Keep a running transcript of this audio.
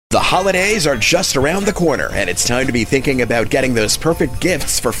The holidays are just around the corner, and it's time to be thinking about getting those perfect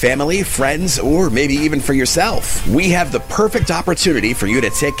gifts for family, friends, or maybe even for yourself. We have the perfect opportunity for you to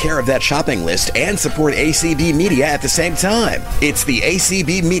take care of that shopping list and support ACB Media at the same time. It's the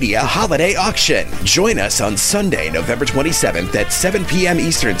ACB Media Holiday Auction. Join us on Sunday, November 27th at 7 p.m.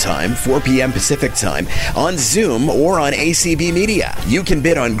 Eastern Time, 4 p.m. Pacific Time on Zoom or on ACB Media. You can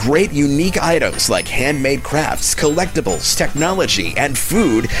bid on great unique items like handmade crafts, collectibles, technology, and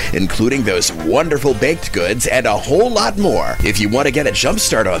food, including those wonderful baked goods and a whole lot more. If you want to get a jump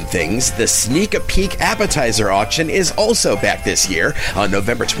start on things, the Sneak a Peek Appetizer Auction is also back this year on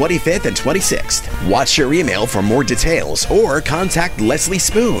November 25th and 26th. Watch your email for more details or contact Leslie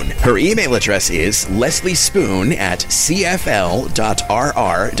Spoon. Her email address is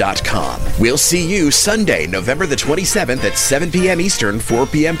lesliespoon@cfl.rr.com. We'll see you Sunday, November the 27th at 7 p.m. Eastern, 4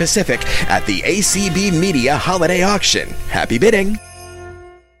 p.m. Pacific at the ACB Media Holiday Auction. Happy bidding!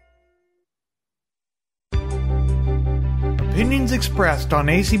 Opinions expressed on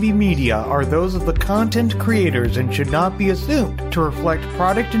ACB Media are those of the content creators and should not be assumed to reflect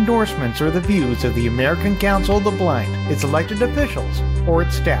product endorsements or the views of the American Council of the Blind, its elected officials, or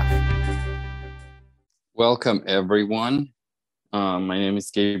its staff. Welcome, everyone. My name is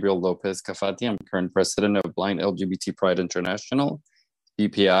Gabriel Lopez Cafati. I'm current president of Blind LGBT Pride International,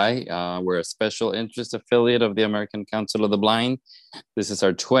 BPI. We're a special interest affiliate of the American Council of the Blind. This is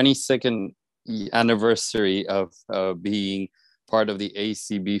our 22nd anniversary of being part of the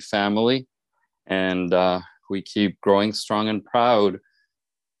ACB family, and we keep growing strong and proud.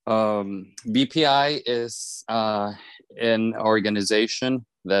 BPI is an organization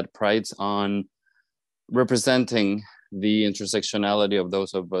that prides on representing the intersectionality of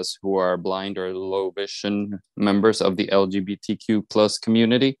those of us who are blind or low vision members of the LGBTQ plus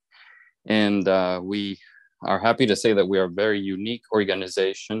community, and we are happy to say that we are a very unique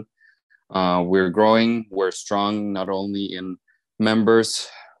organization. We're growing, we're strong, not only in members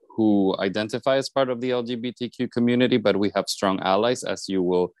who identify as part of the LGBTQ community, but we have strong allies, as you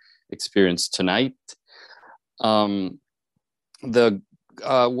will experience tonight. The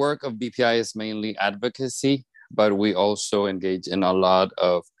work of BPI is mainly advocacy, but we also engage in a lot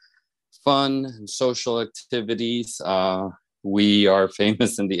of fun and social activities. We are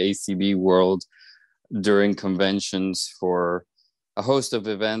famous in the ACB world during conventions for a host of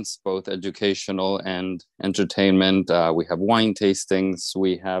events, both educational and entertainment. We have wine tastings,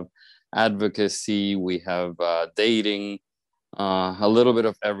 we have advocacy, we have dating, a little bit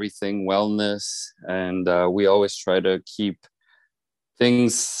of everything, wellness, and we always try to keep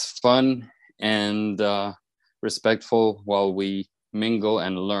things fun and respectful while we mingle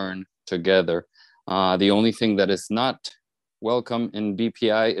and learn together. The only thing that is not welcome in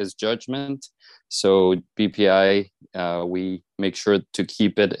BPI is judgment. So BPI, we make sure to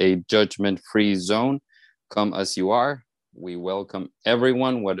keep it a judgment-free zone. Come as you are. We welcome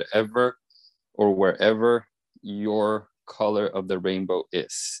everyone, whatever or wherever your color of the rainbow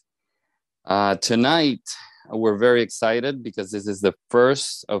is. Tonight, we're very excited because this is the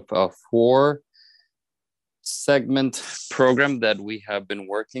first of a 4-segment program that we have been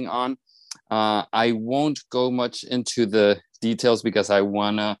working on. I won't go much into the details because I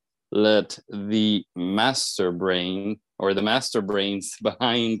want to let the master brain or the master brains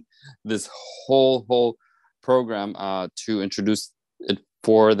behind this whole program to introduce it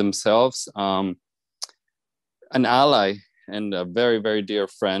for themselves. An ally and a very, very dear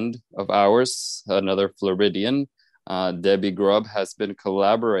friend of ours, another Floridian, Debbie Grubb, has been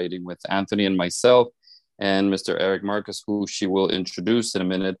collaborating with Anthony and myself and Mr. Eric Marcus, who she will introduce in a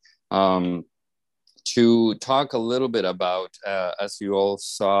minute, to talk a little bit about, as you all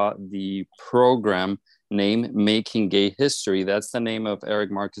saw, the program name, Making Gay History. That's the name of Eric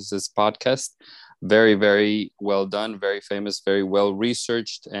Marcus's podcast. Very, very well done, very famous, very well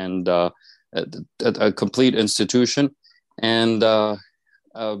researched, and a complete institution. And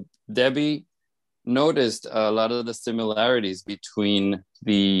Debbie noticed a lot of the similarities between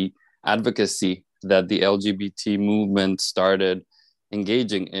the advocacy that the LGBT movement started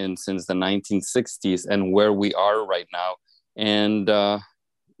engaging in since the 1960s and where we are right now. And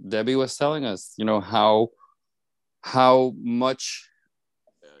Debbie was telling us, how much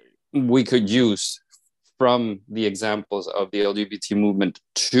we could use from the examples of the LGBT movement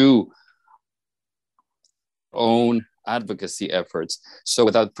to own advocacy efforts. So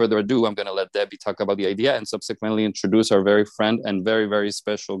without further ado, I'm going to let Debbie talk about the idea and subsequently introduce our very friend and very, very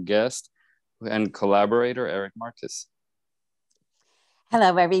special guest and collaborator, Eric Marcus.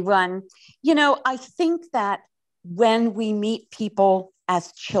 Hello, everyone. I think that when we meet people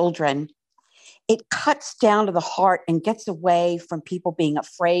as children, it cuts down to the heart and gets away from people being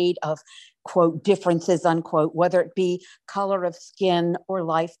afraid of, quote, differences, unquote, whether it be color of skin or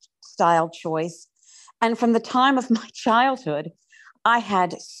lifestyle choice. And from the time of my childhood, I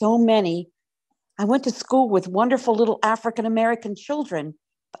had so many. I went to school with wonderful little African-American children,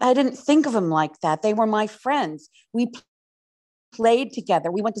 but I didn't think of them like that. They were my friends. We played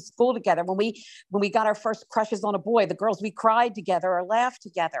together. We went to school together. When we got our first crushes on a boy, the girls, we cried together or laughed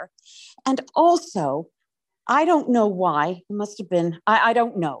together. And also, I don't know why, it must have been, I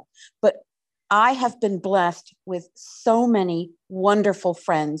don't know, but I have been blessed with so many wonderful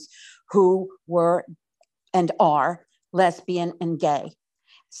friends who were and are lesbian and gay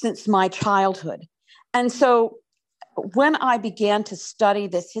since my childhood. And so when I began to study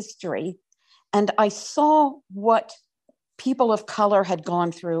this history and I saw what people of color had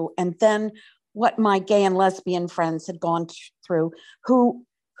gone through, and then what my gay and lesbian friends had gone through, who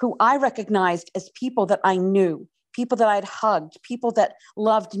I recognized as people that I knew, people that I'd hugged, people that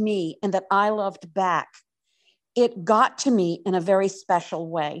loved me and that I loved back, it got to me in a very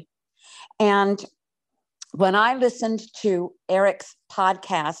special way. And when I listened to Eric's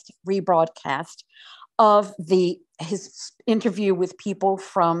podcast, rebroadcast of his interview with people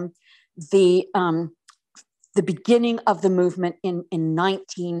from the beginning of the movement in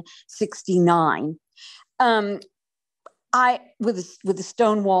 1969, with the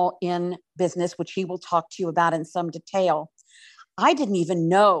Stonewall Inn business, which he will talk to you about in some detail, I didn't even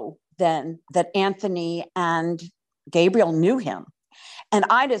know then that Anthony and Gabriel knew him. And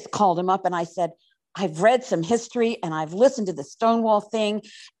I just called him up and I said, I've read some history and I've listened to the Stonewall thing,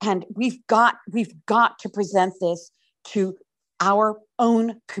 and we've got to present this to our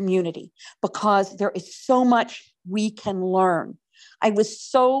own community because there is so much we can learn. I was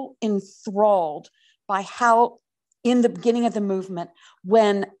so enthralled by how in the beginning of the movement,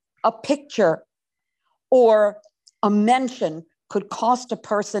 when a picture or a mention could cost a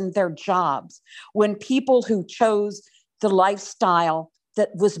person their jobs, when people who chose the lifestyle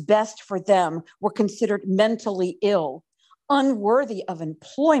that was best for them were considered mentally ill, unworthy of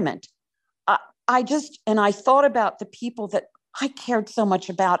employment. I thought about the people that I cared so much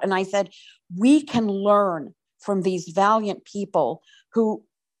about. And I said, we can learn from these valiant people who,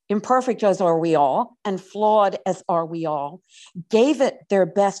 imperfect as are we all, and flawed as are we all, gave it their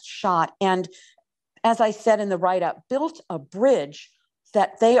best shot. And as I said in the write-up, built a bridge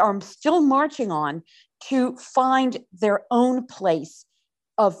that they are still marching on to find their own place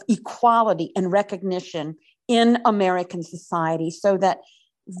of equality and recognition in American society, so that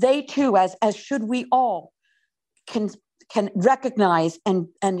they too, as should we all, can recognize and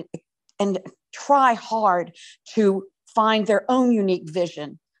try hard to find their own unique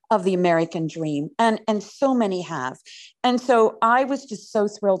vision of the American dream. And so many have. And so I was just so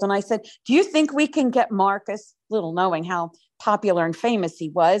thrilled. And I said, do you think we can get Marcus, little knowing how popular and famous he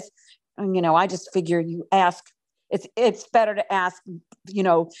was? And, I just figured you ask, it's better to ask,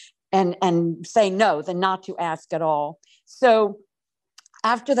 and say no than not to ask at all. So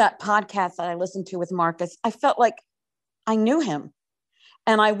after that podcast that I listened to with Marcus, I felt like I knew him,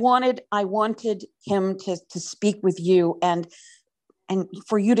 and I wanted him to speak with you and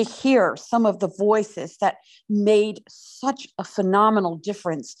for you to hear some of the voices that made such a phenomenal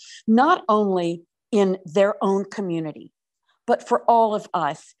difference, not only in their own community, but for all of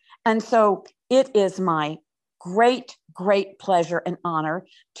us. And so it is my great, great pleasure and honor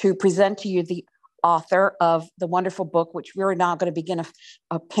to present to you the author of the wonderful book, which we're now going to begin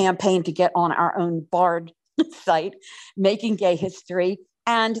a campaign to get on our own Bard site, Making Gay History,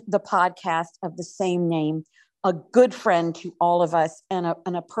 and the podcast of the same name, a good friend to all of us, and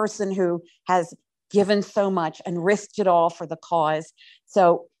a person who has given so much and risked it all for the cause.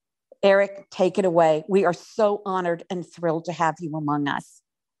 So Eric, take it away. We are so honored and thrilled to have you among us.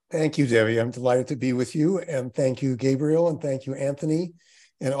 Thank you, Debbie. I'm delighted to be with you. And thank you, Gabriel, and thank you, Anthony,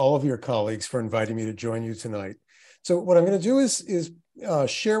 and all of your colleagues for inviting me to join you tonight. So what I'm going to do is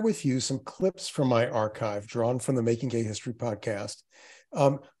share with you some clips from my archive drawn from the Making Gay History podcast.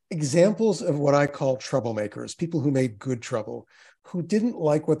 Examples of what I call troublemakers, people who made good trouble, who didn't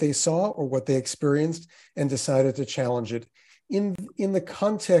like what they saw or what they experienced and decided to challenge it in the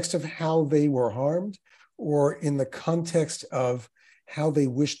context of how they were harmed, or in the context of how they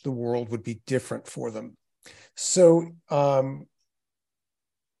wished the world would be different for them. So, but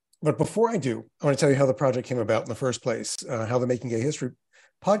before I do, I want to tell you how the project came about in the first place, how the Making Gay History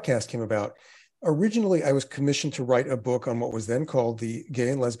podcast came about. Originally, I was commissioned to write a book on what was then called the Gay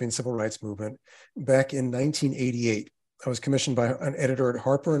and Lesbian Civil Rights Movement back in 1988. I was commissioned by an editor at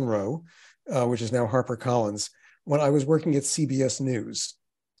Harper and Row, which is now HarperCollins, when I was working at CBS News.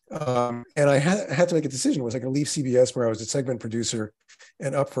 And I had to make a decision. Was I going to leave CBS, where I was a segment producer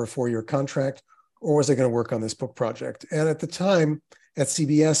and up for a 4-year contract, or was I going to work on this book project? And at the time at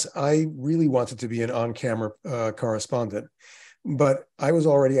CBS, I really wanted to be an on-camera correspondent, but I was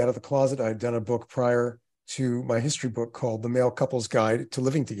already out of the closet. I'd done a book prior to my history book called The Male Couple's Guide to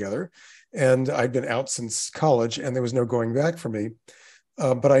Living Together. And I'd been out since college, and there was no going back for me.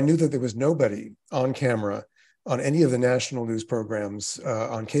 But I knew that there was nobody on camera on any of the national news programs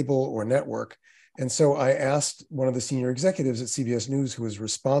on cable or network. And so I asked one of the senior executives at CBS News, who was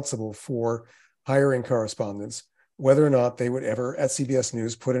responsible for hiring correspondents, whether or not they would ever at CBS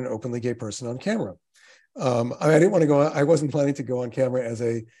News put an openly gay person on camera. I didn't want to go. I wasn't planning to go on camera as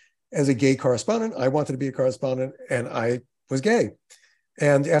a gay correspondent. I wanted to be a correspondent, and I was gay.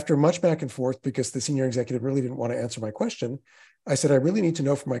 And after much back and forth, because the senior executive really didn't want to answer my question, I said, I really need to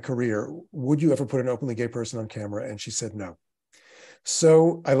know for my career, would you ever put an openly gay person on camera? And she said no.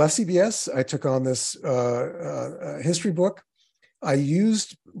 So I left CBS. I took on this history book. I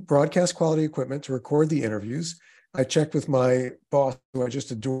used broadcast quality equipment to record the interviews. I checked with my boss, who I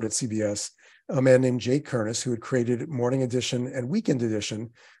just adored at CBS, a man named Jay Kernis, who had created Morning Edition and Weekend Edition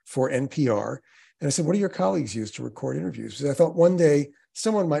for NPR. And I said, what do your colleagues use to record interviews? Because I thought one day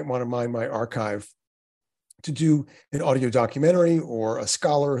someone might want to mine my archive to do an audio documentary, or a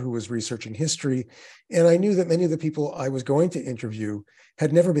scholar who was researching history. And I knew that many of the people I was going to interview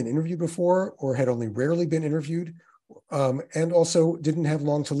had never been interviewed before, or had only rarely been interviewed, and also didn't have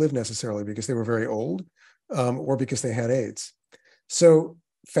long to live necessarily because they were very old, or because they had AIDS. So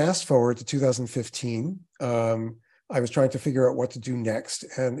fast forward to 2015, I was trying to figure out what to do next.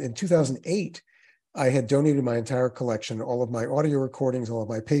 And in 2008, I had donated my entire collection, all of my audio recordings, all of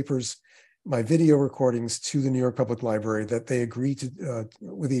my papers, my video recordings, to the New York Public Library, that they agreed to,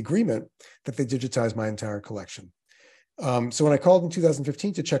 with the agreement that they digitize my entire collection. So when I called in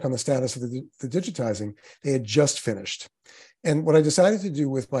 2015 to check on the status of the digitizing, they had just finished. And what I decided to do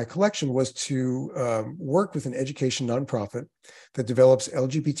with my collection was to work with an education nonprofit that develops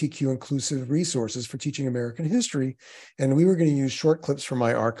LGBTQ inclusive resources for teaching American history. And we were going to use short clips from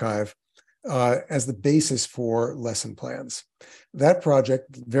my archive as the basis for lesson plans. That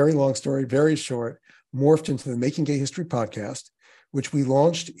project, very long story, very short, morphed into the Making Gay History podcast, which we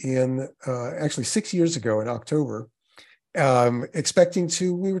launched in actually 6 years ago in October,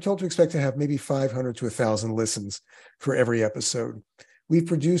 we were told to expect to have maybe 500 to 1,000 listens for every episode. We've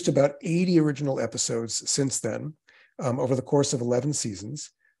produced about 80 original episodes since then, over the course of 11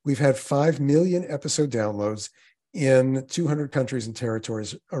 seasons. We've had 5 million episode downloads in 200 countries and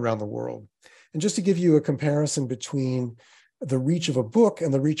territories around the world. And just to give you a comparison between the reach of a book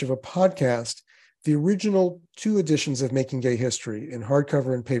and the reach of a podcast, the original 2 editions of Making Gay History in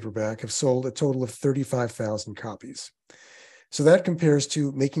hardcover and paperback have sold a total of 35,000 copies. So that compares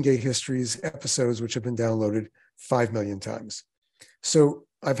to Making Gay History's episodes, which have been downloaded 5 million times. So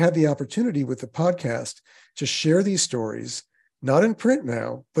I've had the opportunity with the podcast to share these stories, not in print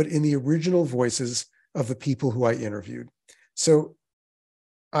now, but in the original voices of the people who I interviewed. So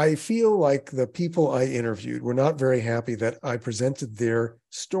I feel like the people I interviewed were not very happy that I presented their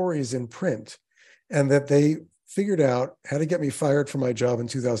stories in print, and that they figured out how to get me fired from my job in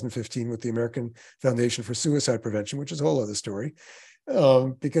 2015 with the American Foundation for Suicide Prevention, which is a whole other story,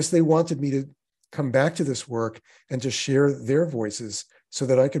 because they wanted me to come back to this work and to share their voices so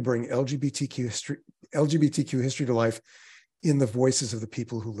that I could bring LGBTQ history to life in the voices of the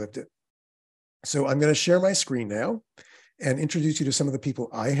people who lived it. So I'm going to share my screen now and introduce you to some of the people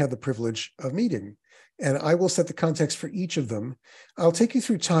I had the privilege of meeting. And I will set the context for each of them. I'll take you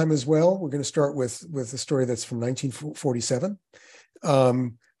through time as well. We're going to start with a story that's from 1947.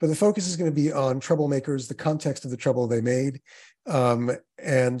 But the focus is going to be on troublemakers, the context of the trouble they made.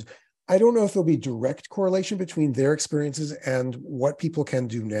 And I don't know if there'll be direct correlation between their experiences and what people can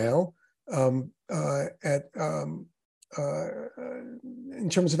do now in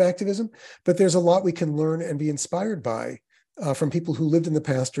terms of activism, but there's a lot we can learn and be inspired by from people who lived in the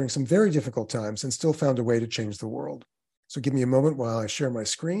past during some very difficult times and still found a way to change the world. So give me a moment while I share my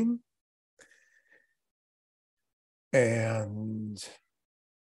screen. And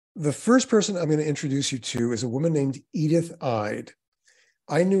the first person I'm going to introduce you to is a woman named Edith Ide.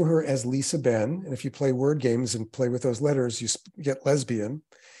 I knew her as Lisa Ben, and if you play word games and play with those letters, you get lesbian.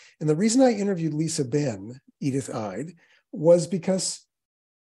 And the reason I interviewed Lisa Ben, Edith Ide, was because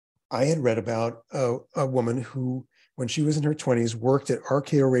I had read about a woman who, when she was in her 20s, worked at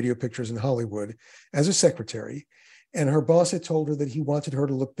RKO Radio Pictures in Hollywood as a secretary. And her boss had told her that he wanted her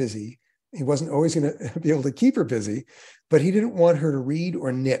to look busy. He wasn't always going to be able to keep her busy, but he didn't want her to read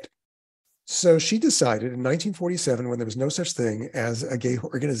or knit. So she decided in 1947, when there was no such thing as a gay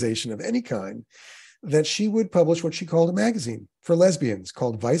organization of any kind, that she would publish what she called a magazine for lesbians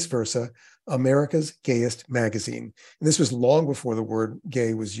called Vice Versa, America's Gayest Magazine. And this was long before the word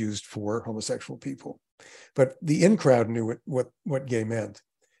gay was used for homosexual people. But the in crowd knew what gay meant.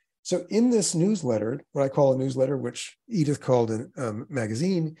 So in this newsletter, what I call a newsletter, which Edith called a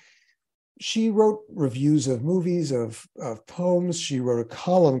magazine, she wrote reviews of movies, of poems. She wrote a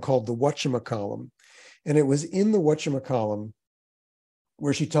column called the Whatchamacolumn. And it was in the Whatchamacolumn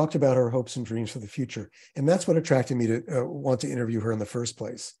where she talked about her hopes and dreams for the future. And that's what attracted me to want to interview her in the first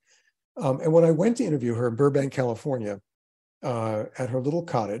place. And when I went to interview her in Burbank, California, at her little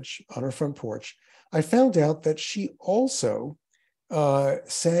cottage on her front porch, I found out that she also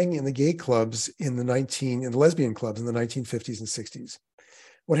sang in the gay clubs in the lesbian clubs in the 1950s and 60s.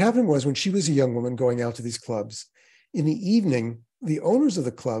 What happened was, when she was a young woman going out to these clubs, in the evening, the owners of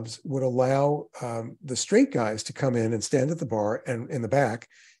the clubs would allow the straight guys to come in and stand at the bar and in the back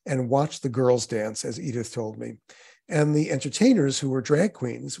and watch the girls dance, as Edith told me. And the entertainers, who were drag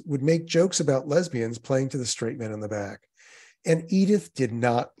queens, would make jokes about lesbians playing to the straight men in the back. And Edith did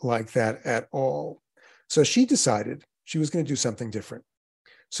not like that at all. So she decided she was going to do something different.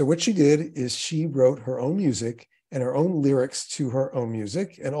 So what she did is she wrote her own music and her own lyrics to her own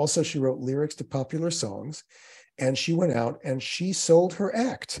music. And also she wrote lyrics to popular songs. And she went out and she sold her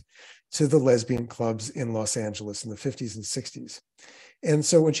act to the lesbian clubs in Los Angeles in the 50s and 60s. And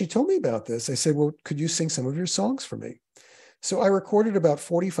so when she told me about this, I said, well, could you sing some of your songs for me? So I recorded about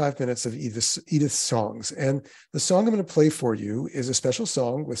 45 minutes of Edith's songs. And the song I'm going to play for you is a special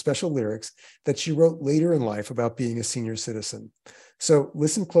song with special lyrics that she wrote later in life about being a senior citizen. So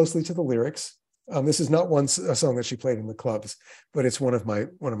listen closely to the lyrics. This is not a song that she played in the clubs, but it's one of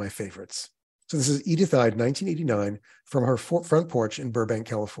my favorites. So this is Edith Ide, 1989, from her front porch in Burbank,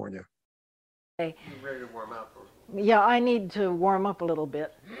 California. Okay. You ready to warm up? Yeah, I need to warm up a little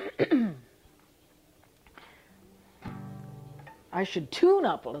bit. I should tune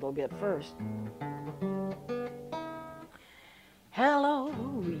up a little bit first. Hello,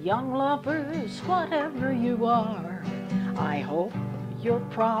 young lovers, whatever you are, I hope your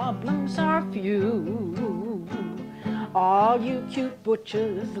problems are few. All you cute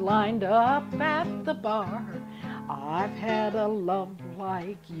butches lined up at the bar, I've had a love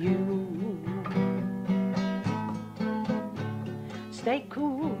like you. Stay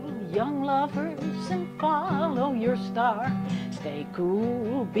cool, young lovers, and follow your star. Stay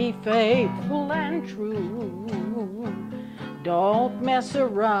cool, be faithful and true. Don't mess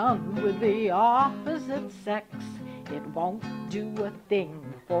around with the opposite sex. It won't do a thing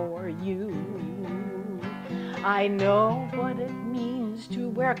for you. I know what it means to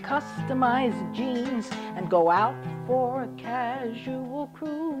wear customized jeans and go out for a casual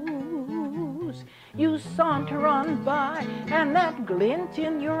cruise. You saunter on by and that glint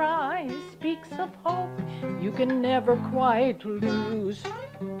in your eyes speaks of hope you can never quite lose.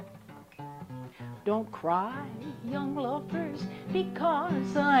 Don't cry, young lovers,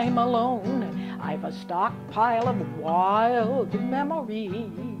 because I'm alone. I've a stockpile of wild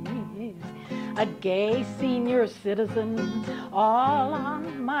memories. A gay senior citizen, all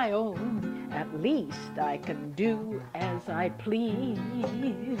on my own. At least I can do as I please.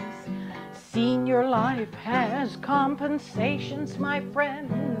 Senior life has compensations, my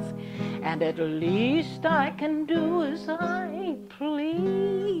friends, and at least I can do as I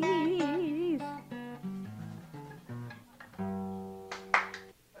please.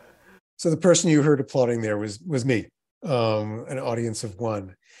 So the person you heard applauding there was me, an audience of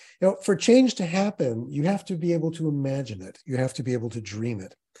one. You know, for change to happen, you have to be able to imagine it. You have to be able to dream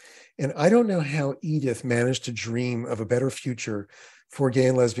it. And I don't know how Edith managed to dream of a better future for gay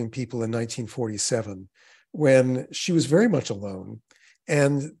and lesbian people in 1947, when she was very much alone.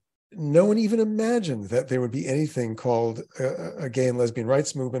 And no one even imagined that there would be anything called a gay and lesbian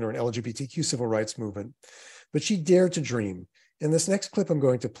rights movement or an LGBTQ civil rights movement. But she dared to dream. And this next clip I'm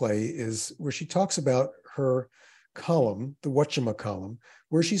going to play is where she talks about her column, the Whatchamacolumn,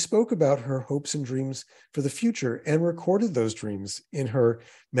 where she spoke about her hopes and dreams for the future and recorded those dreams in her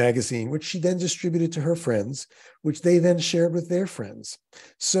magazine, which she then distributed to her friends, which they then shared with their friends.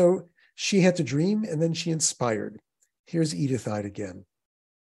 So she had to dream, and then she inspired. Here's Edith Ide again.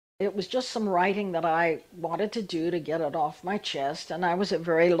 It was just some writing that I wanted to do to get it off my chest, and I was a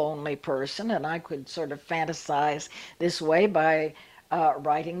very lonely person, and I could sort of fantasize this way by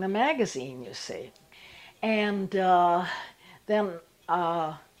writing the magazine, you see. And then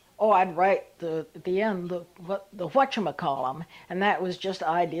I'd write at the end the whatchamacallem, and that was just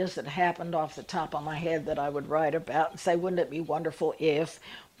ideas that happened off the top of my head that I would write about and say, wouldn't it be wonderful if,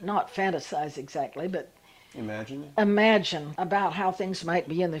 not fantasize exactly, but imagine about how things might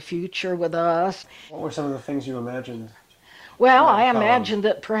be in the future with us. What were some of the things you imagined? Well, I imagined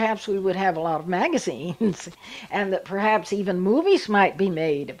that perhaps we would have a lot of magazines and that perhaps even movies might be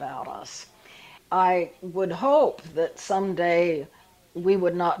made about us. I would hope that someday we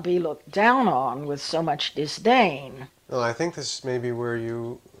would not be looked down on with so much disdain. Well, I think this may be where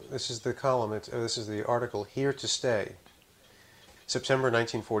this is the column, this is the article, Here to Stay. September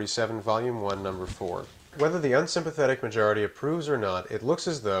 1947, Volume 1, Number 4. Whether the unsympathetic majority approves or not, it looks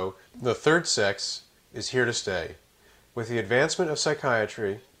as though the third sex is here to stay. With the advancement of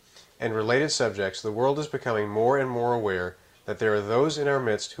psychiatry and related subjects, the world is becoming more and more aware that there are those in our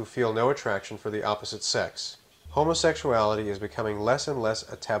midst who feel no attraction for the opposite sex. Homosexuality is becoming less and less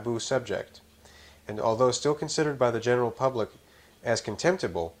a taboo subject, and although still considered by the general public as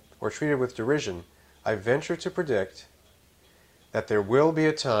contemptible or treated with derision, I venture to predict that there will be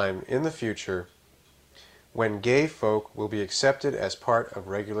a time in the future when gay folk will be accepted as part of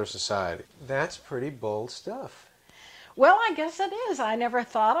regular society. That's pretty bold stuff. Well, I guess it is. I never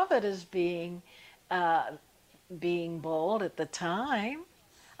thought of it as being bold at the time.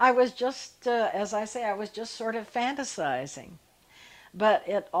 I was just, as I say, I was just sort of fantasizing. But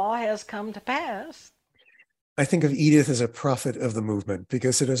it all has come to pass. I think of Edith as a prophet of the movement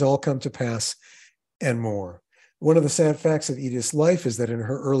because it has all come to pass and more. One of the sad facts of Edith's life is that in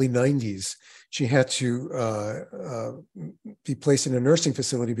her early 90s, she had to be placed in a nursing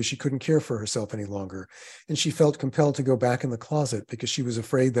facility, but she couldn't care for herself any longer. And she felt compelled to go back in the closet because she was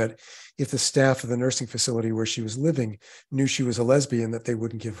afraid that if the staff of the nursing facility where she was living knew she was a lesbian, that they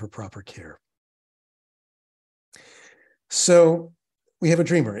wouldn't give her proper care. So we have a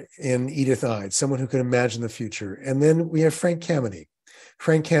dreamer in Edith Ide, someone who can imagine the future. And then we have Frank Kameny.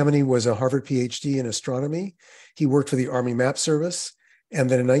 Frank Kameny was a Harvard PhD in astronomy. He worked for the Army Map Service. And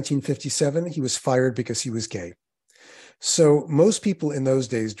then in 1957, he was fired because he was gay. So most people in those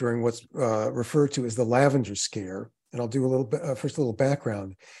days during what's referred to as the Lavender Scare, and I'll do a little bit, first a little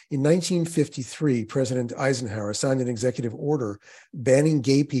background. In 1953, President Eisenhower signed an executive order banning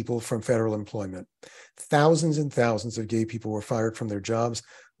gay people from federal employment. Thousands and thousands of gay people were fired from their jobs.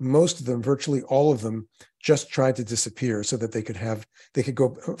 Most of them, virtually all of them, just tried to disappear so that they could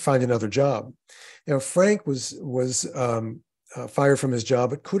go find another job. Now, Frank was fired from his job,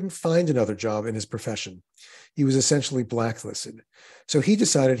 but couldn't find another job in his profession. He was essentially blacklisted. So he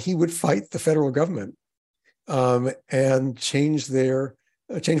decided he would fight the federal government and change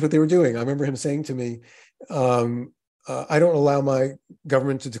what they were doing. I remember him saying to me, I don't allow my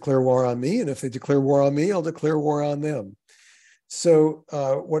government to declare war on me, and if they declare war on me, I'll declare war on them. So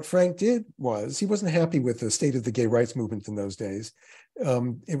what Frank did was, he wasn't happy with the state of the gay rights movement in those days.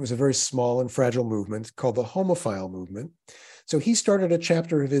 It was a very small and fragile movement called the homophile movement. So he started a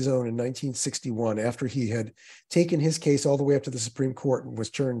chapter of his own in 1961 after he had taken his case all the way up to the Supreme Court and was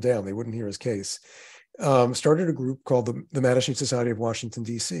turned down. They wouldn't hear his case. Started a group called the Mattachine Society of Washington,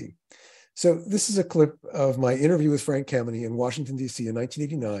 D.C. So this is a clip of my interview with Frank Kameny in Washington, D.C. in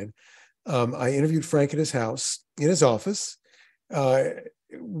 1989. I interviewed Frank at his house, in his office,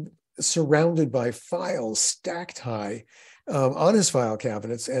 surrounded by files stacked high on his file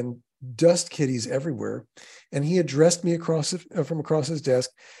cabinets and dust kitties everywhere. And he addressed me from across his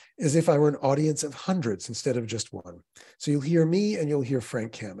desk as if I were an audience of hundreds instead of just one. So you'll hear me and you'll hear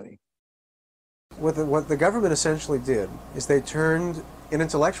Frank Kameny. What the government essentially did is they turned an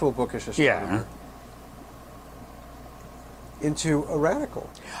intellectual bookish astronomer into a radical.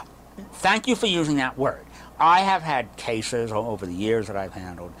 Thank you for using that word. I have had cases over the years that I've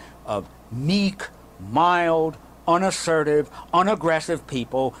handled of meek, mild, unassertive, unaggressive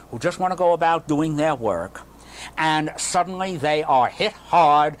people who just want to go about doing their work, and suddenly they are hit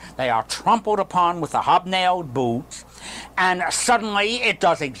hard, they are trampled upon with the hobnailed boots, and suddenly it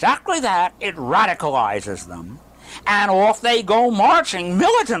does exactly that, it radicalizes them, and off they go marching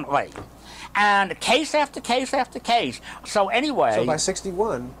militantly, and case after case after case. So anyway... So by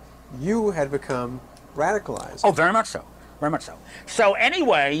 61, you had become radicalized. Oh, very much so. Very much so. So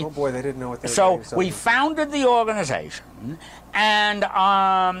anyway... Oh boy, they didn't know what they were doing. So we founded the organization, and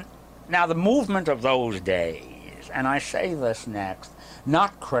now the movement of those days, and I say this next,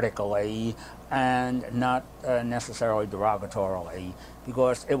 not critically and not necessarily derogatorily,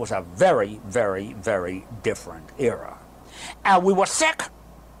 because it was a very, very, very different era. And we were sick,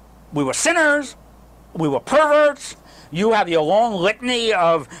 we were sinners, we were perverts, you have your long litany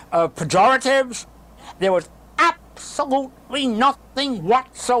of pejoratives. There was absolutely absolutely nothing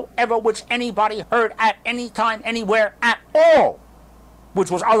whatsoever which anybody heard at any time, anywhere at all, which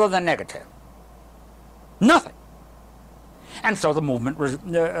was other than negative. Nothing. And so the movement,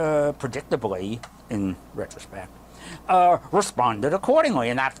 predictably, in retrospect, responded accordingly,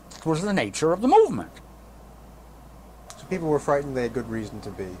 and that was the nature of the movement. So people were frightened, they had good reason to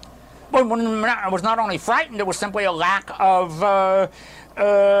be. Well, I was not only frightened, it was simply a lack of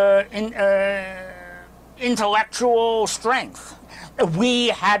intellectual strength. We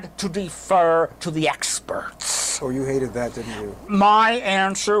had to defer to the experts. Oh, you hated that, didn't you? My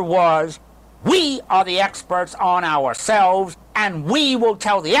answer was, we are the experts on ourselves, and we will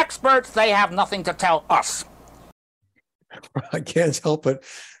tell the experts they have nothing to tell us. I can't help but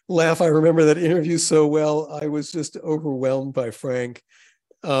laugh. I remember that interview so well. I was just overwhelmed by Frank.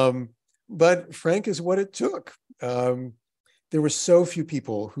 But Frank is what it took. There were so few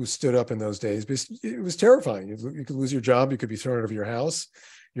people who stood up in those days. It was terrifying. You could lose your job. You could be thrown out of your house.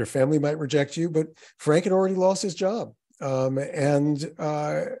 Your family might reject you. But Frank had already lost his job and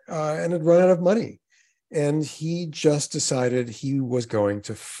had run out of money. And he just decided he was going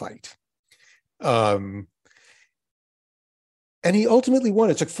to fight. And he ultimately won.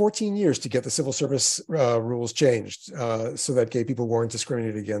 It took 14 years to get the civil service rules changed so that gay people weren't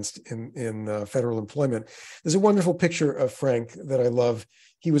discriminated against in federal employment. There's a wonderful picture of Frank that I love.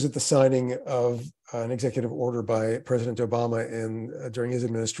 He was at the signing of an executive order by President Obama during his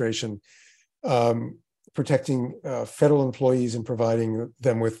administration, protecting federal employees and providing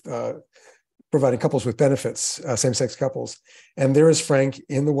couples with benefits, same-sex couples. And there is Frank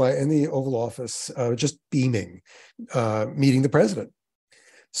in the Oval Office, just beaming, meeting the president.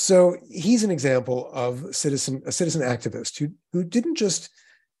 So he's an example of a citizen activist who didn't just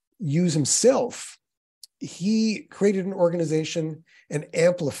use himself. He created an organization and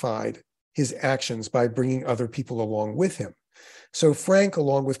amplified his actions by bringing other people along with him. So Frank,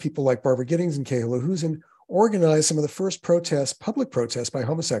 along with people like Barbara Giddings and Kay Lahusen, organized some of the first public protests by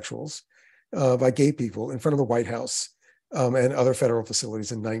homosexuals, by gay people in front of the White House and other federal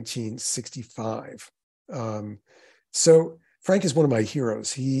facilities in 1965. So Frank is one of my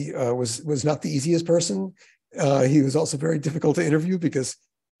heroes. He was not the easiest person. He was also very difficult to interview because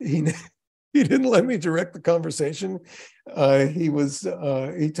he didn't let me direct the conversation.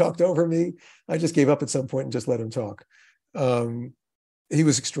 He talked over me. I just gave up at some point and just let him talk. He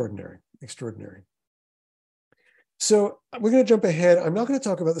was extraordinary. So we're going to jump ahead. I'm not going to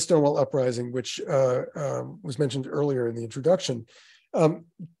talk about the Stonewall Uprising, which was mentioned earlier in the introduction,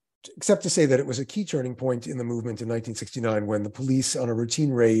 except to say that it was a key turning point in the movement in 1969 when the police, on a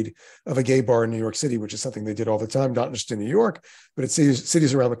routine raid of a gay bar in New York City, which is something they did all the time, not just in New York, but at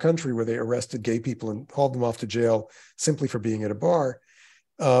cities around the country, where they arrested gay people and hauled them off to jail simply for being at a bar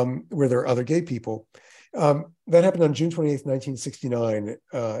where there are other gay people. That happened on June 28th, 1969,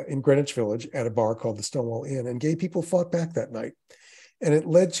 in Greenwich Village at a bar called the Stonewall Inn, and gay people fought back that night. And it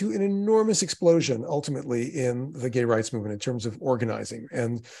led to an enormous explosion, ultimately, in the gay rights movement in terms of organizing.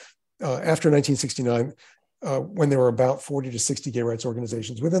 And after 1969, when there were about 40 to 60 gay rights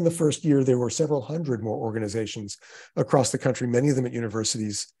organizations, within the first year, there were several hundred more organizations across the country, many of them at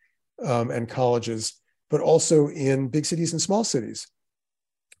universities and colleges, but also in big cities and small cities.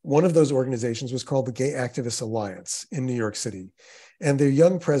 One of those organizations was called the Gay Activists Alliance in New York City. And their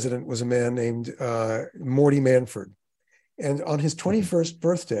young president was a man named Morty Manford. And on his 21st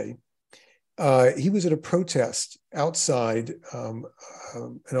birthday, he was at a protest outside an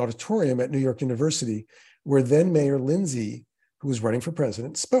auditorium at New York University, where then Mayor Lindsay, who was running for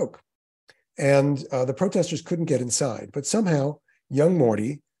president, spoke. And the protesters couldn't get inside, but somehow young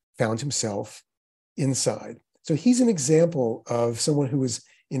Morty found himself inside. So he's an example of someone who was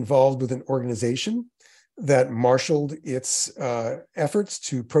involved with an organization that marshaled its efforts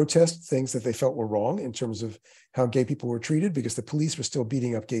to protest things that they felt were wrong in terms of how gay people were treated, because the police were still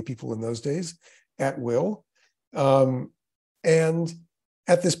beating up gay people in those days at will. And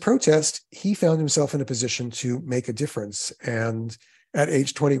at this protest, he found himself in a position to make a difference. And at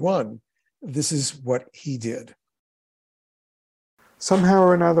age 21, this is what he did. Somehow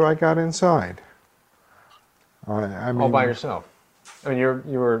or another, I got inside. I mean, all by yourself? I mean,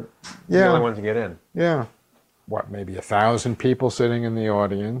 you were the only one to get in. Yeah. What, maybe 1,000 people sitting in the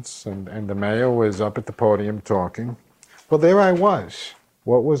audience, and the mayor was up at the podium talking. Well, there I was.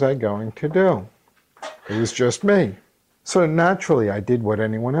 What was I going to do? It was just me. So naturally, I did what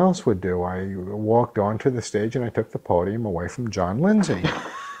anyone else would do. I walked onto the stage and I took the podium away from John Lindsay.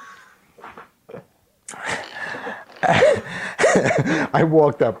 I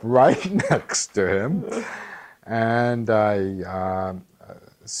walked up right next to him, and I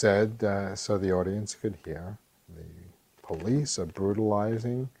said, so the audience could hear, the police are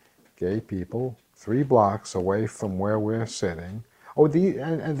brutalizing gay people 3 blocks away from where we're sitting. Oh,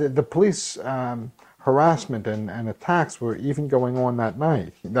 the police harassment and attacks were even going on that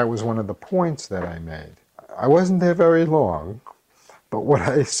night. That was one of the points that I made. I wasn't there very long, but what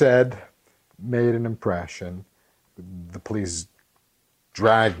I said made an impression. The police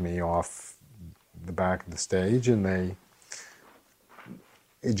dragged me off the back of the stage and they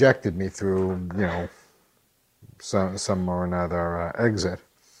ejected me through, some or another exit.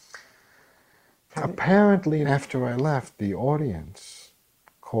 Apparently, after I left, the audience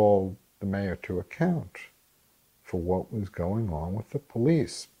called the mayor to account for what was going on with the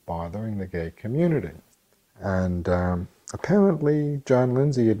police bothering the gay community. And apparently, John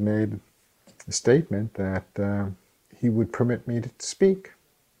Lindsay had made a statement that he would permit me to speak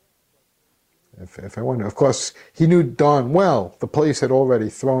if I wanted. Of course, he knew darn well the police had already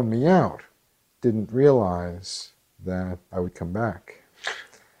thrown me out. Didn't realize that I would come back.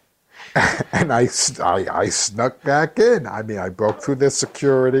 And I snuck back in. I mean, I broke through the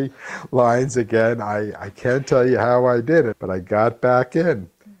security lines again. I can't tell you how I did it, but I got back in.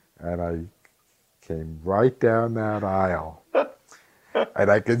 And I came right down that aisle. And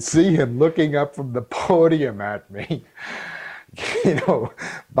I could see him looking up from the podium at me,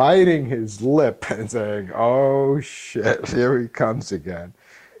 biting his lip and saying, "Oh, shit, here he comes again."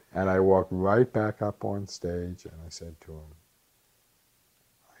 And I walked right back up on stage and I said to him,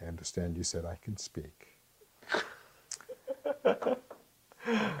 "I understand you said I can speak."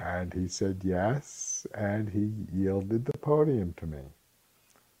 And he said yes, and he yielded the podium to me.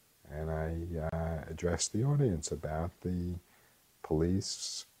 And I addressed the audience about the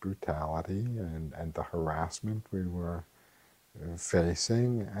police brutality and the harassment we were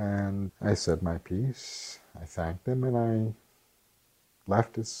facing, and I said my piece. I thanked them, and I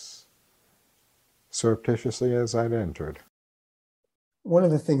left as surreptitiously as I'd entered. One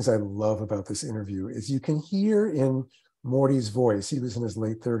of the things I love about this interview is you can hear in Morty's voice, he was in his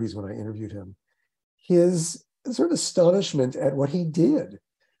late 30s when I interviewed him, his sort of astonishment at what he did.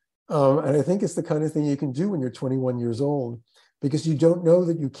 And I think it's the kind of thing you can do when you're 21 years old, because you don't know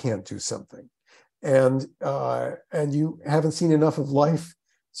that you can't do something. And you haven't seen enough of life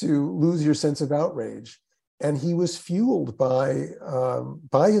to lose your sense of outrage. And he was fueled by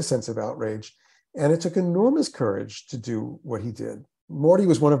his sense of outrage. And it took enormous courage to do what he did. Morty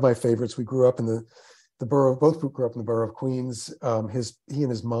was one of my favorites. We grew up in the borough, both grew up in the borough of Queens. He and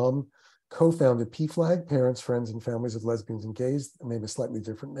his mom co-founded PFLAG, Parents, Friends, and Families of Lesbians and Gays. The name is slightly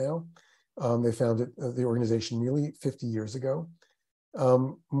different now. They founded the organization nearly 50 years ago.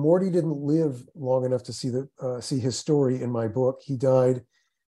 Morty didn't live long enough to see his story in my book. He died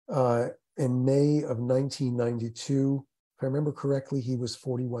in May of 1992. If I remember correctly, he was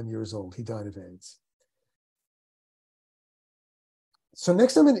 41 years old. He died of AIDS. So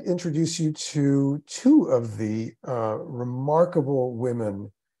next I'm going to introduce you to two of the remarkable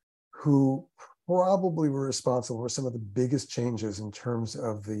women who probably were responsible for some of the biggest changes in terms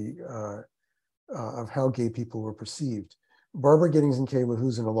of of how gay people were perceived. Barbara Gittings and Kay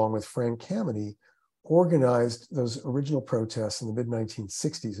LaHusen, along with Frank Kameny, organized those original protests in the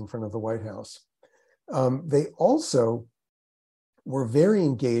mid-1960s in front of the White House. They also were very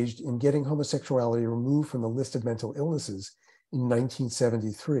engaged in getting homosexuality removed from the list of mental illnesses in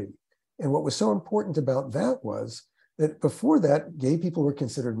 1973. And what was so important about that was that before that, gay people were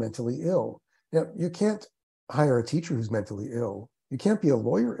considered mentally ill. Now, you can't hire a teacher who's mentally ill. You can't be a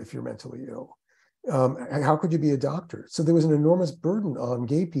lawyer if you're mentally ill. How could you be a doctor? So there was an enormous burden on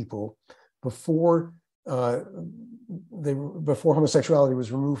gay people before homosexuality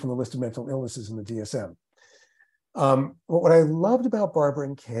was removed from the list of mental illnesses in the DSM. What I loved about Barbara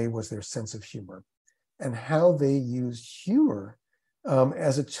and Kay was their sense of humor and how they used humor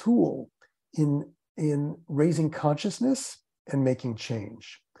as a tool in raising consciousness and making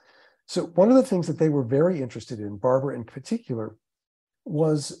change. So one of the things that they were very interested in, Barbara in particular,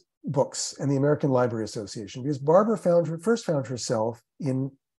 was books and the American Library Association, because Barbara first found herself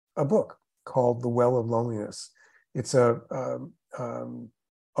in a book called The Well of Loneliness. It's a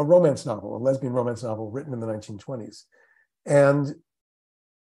romance novel, a lesbian romance novel written in the 1920s. And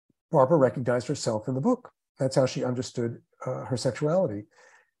Barbara recognized herself in the book. That's how she understood her sexuality.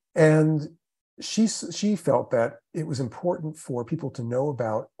 And she felt that it was important for people to know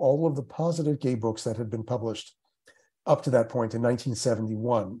about all of the positive gay books that had been published up to that point in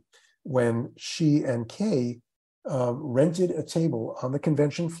 1971, when she and Kay rented a table on the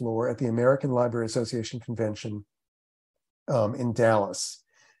convention floor at the American Library Association convention in Dallas.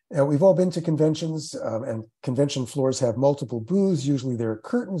 Now, we've all been to conventions, and convention floors have multiple booths. Usually there are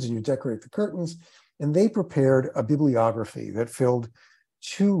curtains, and you decorate the curtains. and they prepared a bibliography that filled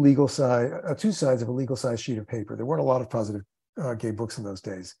two sides of a legal-size sheet of paper. There weren't a lot of positive gay books in those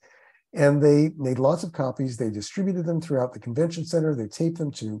days. And they made lots of copies. They distributed them throughout the convention center. They taped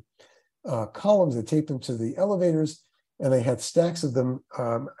them to columns. They taped them to the elevators, and they had stacks of them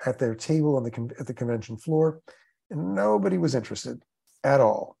at their table at the convention floor, and nobody was interested at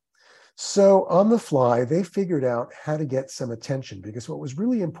all. So on the fly, they figured out how to get some attention, because what was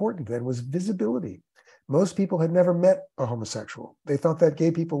really important then was visibility. Most people had never met a homosexual. They thought that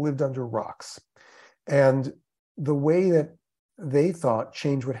gay people lived under rocks. And the way that they thought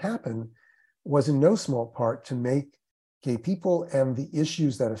change would happen was in no small part to make gay people and the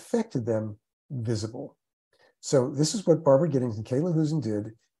issues that affected them visible. So this is what Barbara Giddings and Kay LaHusen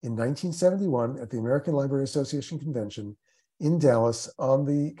did in 1971 at the American Library Association convention in Dallas on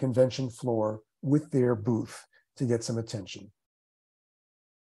the convention floor with their booth to get some attention.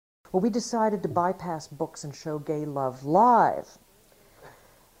 Well, we decided to bypass books and show gay love live.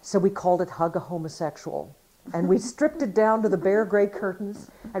 So we called it Hug a Homosexual. And we stripped it down to the bare gray curtains,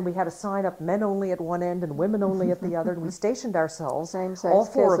 and we had a sign up, men only at one end and women only at the other, and we stationed ourselves, all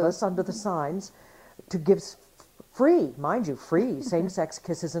four of us, under the signs to give free, mind you, free same-sex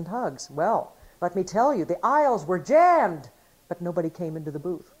kisses and hugs. Well, let me tell you, the aisles were jammed, but nobody came into the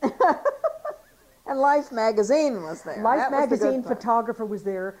booth. And Life magazine was there. Life magazine photographer was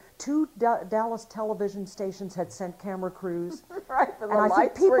there. 2 Dallas television stations had sent camera crews. Right, and I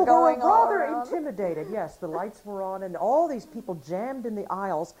think people were going were rather around. intimidated. Yes, the lights were on, and all these people jammed in the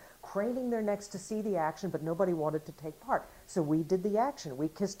aisles, craning their necks to see the action, but nobody wanted to take part. So we did the action. We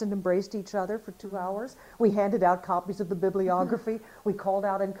kissed and embraced each other for 2 hours. We handed out copies of the bibliography. We called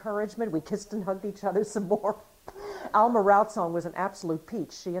out encouragement. We kissed and hugged each other some more. Alma Rautzong was an absolute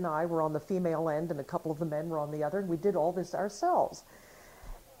peach. She and I were on the female end, and a couple of the men were on the other, and we did all this ourselves.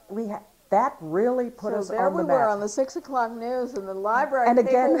 That really put us on the map. So there we were on the 6 o'clock news, and the library and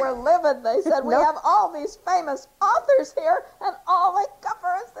people were livid. They said, we have all these famous authors here, and all they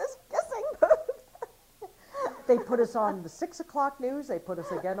cover is this kissing booth. They put us on the 6 o'clock news. They put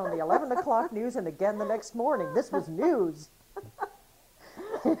us again on the 11 o'clock news, and again the next morning. This was news.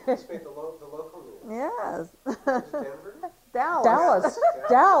 The local news. Yes. Denver?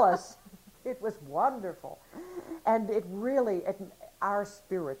 Dallas. It was wonderful. And it really, our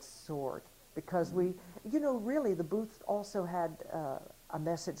spirits soared, because really the booth also had a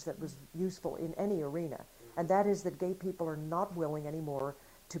message that was useful in any arena, and that is that gay people are not willing anymore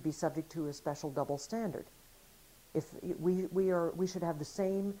to be subject to a special double standard. If we should have the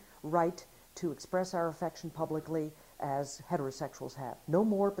same right to express our affection publicly as heterosexuals have. No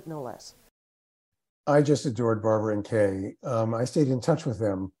more, but no less. I just adored Barbara and Kay. I stayed in touch with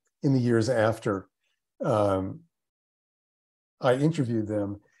them in the years after I interviewed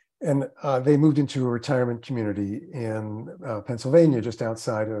them, and they moved into a retirement community in Pennsylvania, just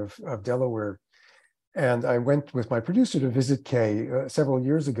outside of Delaware. And I went with my producer to visit Kay several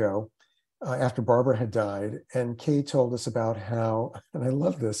years ago after Barbara had died. And Kay told us about how, and I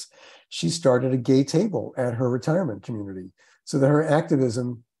love this, she started a gay table at her retirement community, so that her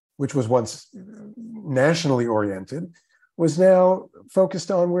activism, which was once nationally oriented, was now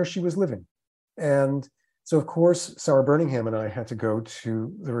focused on where she was living. And so, of course, Sarah Birmingham and I had to go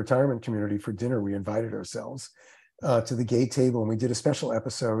to the retirement community for dinner. We invited ourselves to the gay table, and we did a special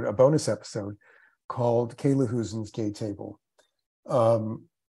episode, a bonus episode, called Kay LaHusen's Gay Table.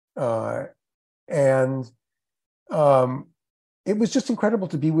 It was just incredible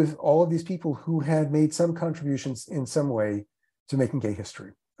to be with all of these people who had made some contributions in some way to making gay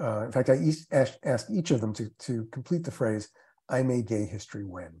history. In fact, I asked each of them to complete the phrase, "I made gay history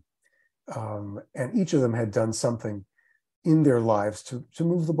when." And each of them had done something in their lives to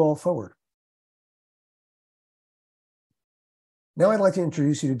move the ball forward. Now I'd like to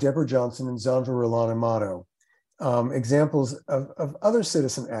introduce you to Deborah Johnson and Zandra Roland Amato, examples of other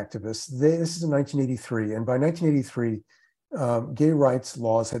citizen activists. This is in 1983, and by 1983, gay rights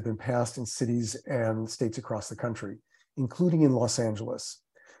laws had been passed in cities and states across the country, including in Los Angeles.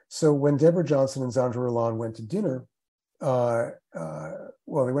 So when Deborah Johnson and Zandra Roland went to dinner, they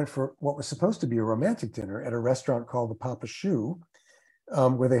went for what was supposed to be a romantic dinner at a restaurant called the Papa Shoe,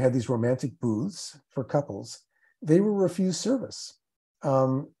 where they had these romantic booths for couples. They were refused service.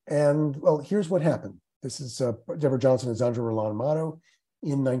 Here's what happened. This is Deborah Johnson and Zandra Roland Amato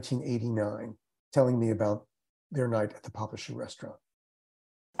in 1989, telling me about their night at the Papa Shoe restaurant.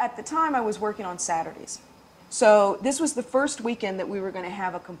 At the time, I was working on Saturdays. So this was the first weekend that we were going to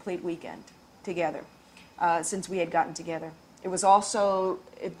have a complete weekend together since we had gotten together. It was also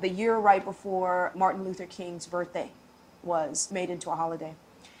the year right before Martin Luther King's birthday was made into a holiday.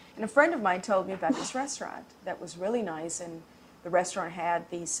 And a friend of mine told me about this restaurant that was really nice, and the restaurant had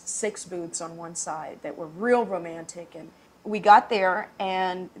these 6 booths on one side that were real romantic. And we got there,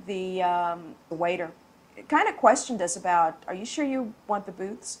 and the waiter kind of questioned us about, are you sure you want the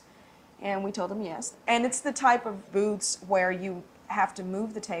booths? And we told him yes. And it's the type of booths where you have to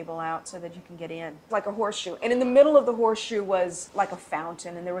move the table out so that you can get in, like a horseshoe. And in the middle of the horseshoe was like a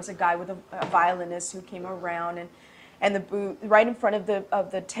fountain, and there was a guy with a violinist who came around, and the booth right in front of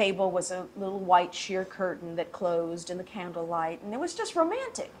the table was a little white sheer curtain that closed in the candlelight, and it was just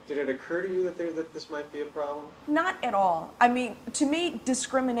romantic. Did it occur to you that this might be a problem? Not at all. I mean, to me,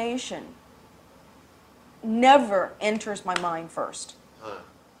 discrimination never enters my mind first.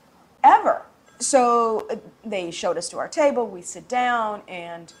 Ever. So they showed us to our table, we sit down,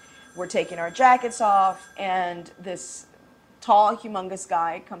 and we're taking our jackets off, and this tall, humongous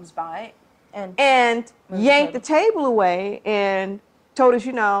guy comes by and yanked the table away and told us,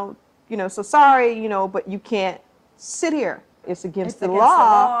 so sorry, but you can't sit here. It's against the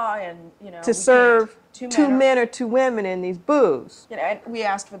law and, to serve two men or 2 women in these booths. And we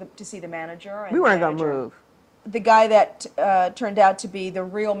asked to see the manager. And we weren't going to move. The guy that turned out to be the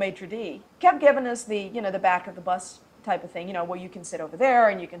real maitre d' kept giving us the back of the bus type of thing, well, you can sit over there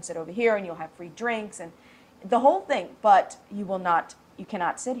and you can sit over here and you'll have free drinks and the whole thing, but you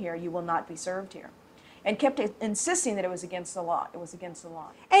cannot sit here, you will not be served here. And kept insisting that it was against the law. It was against the law.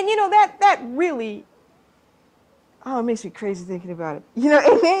 And that really, it makes me crazy thinking about it.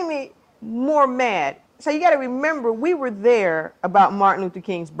 It made me more mad. So you got to remember, we were there about Martin Luther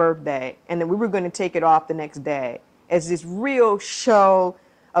King's birthday, and then we were going to take it off the next day as this real show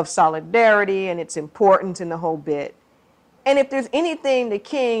of solidarity and its importance and the whole bit. And if there's anything the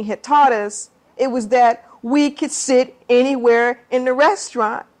King had taught us, it was that we could sit anywhere in the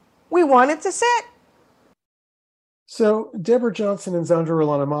restaurant we wanted to sit. So Deborah Johnson and Zandra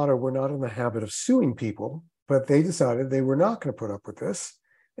Rolón Amado were not in the habit of suing people, but they decided they were not going to put up with this.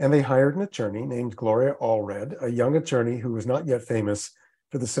 And they hired an attorney named Gloria Allred, a young attorney who was not yet famous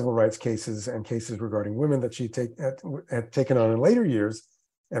for the civil rights cases and cases regarding women that she had taken on in later years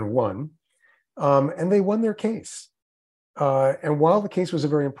and won. And they won their case. And while the case was a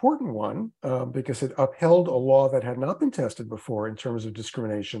very important one, because it upheld a law that had not been tested before in terms of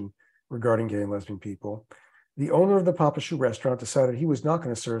discrimination regarding gay and lesbian people, the owner of the Papa Shu restaurant decided he was not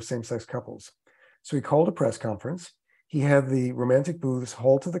going to serve same-sex couples. So he called a press conference. He had the romantic booths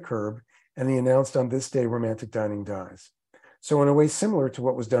hauled to the curb, and he announced, on this day, romantic dining dies. So in a way similar to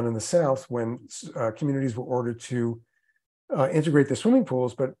what was done in the South when communities were ordered to integrate the swimming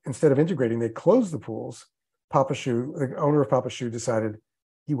pools, but instead of integrating, they closed the pools. Papa Shu, the owner of Papa Shu, decided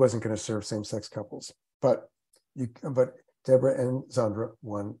he wasn't going to serve same-sex couples. But Deborah and Zandra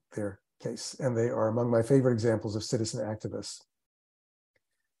won their case, and they are among my favorite examples of citizen activists.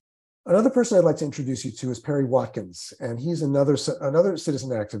 Another person I'd like to introduce you to is Perry Watkins, and he's another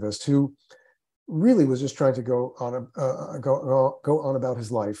citizen activist who really was just trying to go on about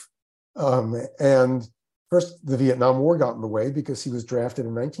his life. And first, the Vietnam War got in the way because he was drafted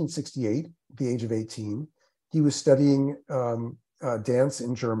in 1968 at the age of 18. He was studying dance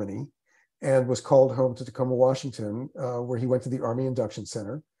in Germany and was called home to Tacoma, Washington, where he went to the Army Induction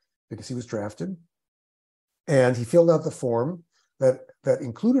Center because he was drafted. And he filled out the form that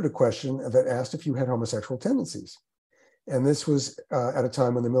included a question that asked if you had homosexual tendencies. And this was at a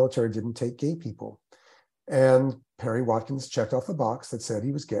time when the military didn't take gay people. And Perry Watkins checked off the box that said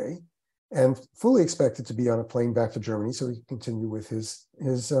he was gay and fully expected to be on a plane back to Germany so he could continue with his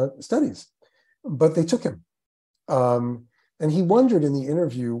studies. But they took him. And he wondered in the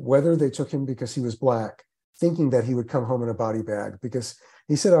interview whether they took him because he was Black, thinking that he would come home in a body bag. Because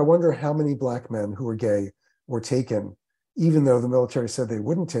he said, I wonder how many Black men who were gay were taken, even though the military said they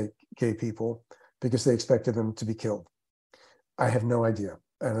wouldn't take gay people because they expected them to be killed. I have no idea.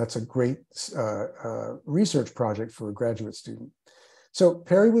 And that's a great research project for a graduate student. So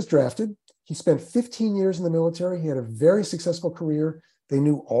Perry was drafted. He spent 15 years in the military. He had a very successful career. They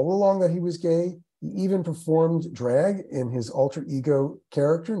knew all along that he was gay. He even performed drag in his alter ego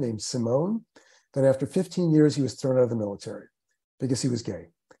character named Simone. Then after 15 years, he was thrown out of the military because he was gay,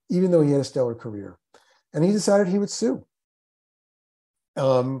 even though he had a stellar career. And he decided he would sue.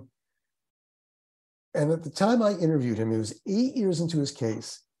 And at the time I interviewed him, it was 8 years into his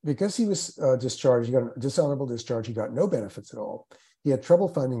case. Because he was discharged, he got a dishonorable discharge, he got no benefits at all. He had trouble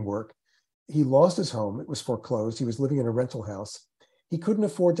finding work. He lost his home. It was foreclosed. He was living in a rental house. He couldn't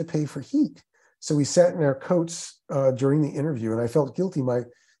afford to pay for heat. So we sat in our coats during the interview, and I felt guilty. My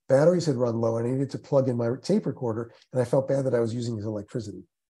batteries had run low, and I needed to plug in my tape recorder, and I felt bad that I was using his electricity.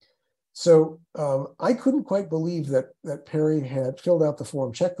 So I couldn't quite believe that Perry had filled out the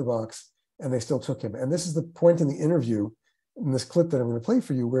form, checked the box, and they still took him. And this is the point in the interview, in this clip that I'm going to play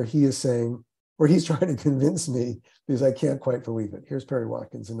for you, where he is saying, where he's trying to convince me, because I can't quite believe it. Here's Perry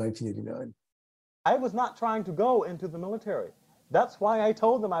Watkins in 1989. I was not trying to go into the military. That's why I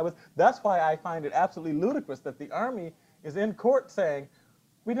told them that's why I find it absolutely ludicrous that the Army is in court saying,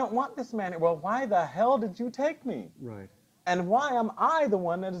 we don't want this man. Well, why the hell did you take me? Right. And why am I the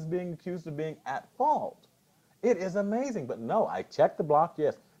one that is being accused of being at fault? It is amazing. But no, I checked the block,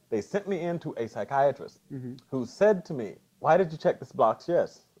 yes. They sent me in to a psychiatrist who said to me, why did you check this box,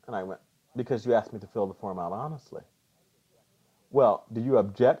 yes? And I went, because you asked me to fill the form out honestly. Well, do you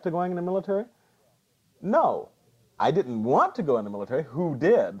object to going in the military? No. I didn't want to go in the military. Who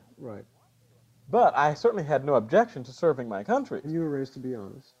did? Right. But I certainly had no objection to serving my country. And you were raised to be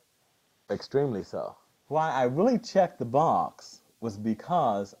honest. Extremely so. Why I really checked the box was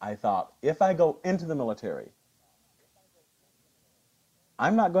because I thought, if I go into the military,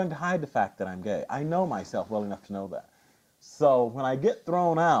 I'm not going to hide the fact that I'm gay. I know myself well enough to know that. So when I get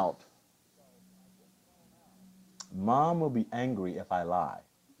thrown out, Mom will be angry if I lie.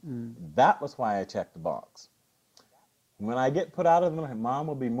 That was why I checked the box. When I get put out of the military, Mom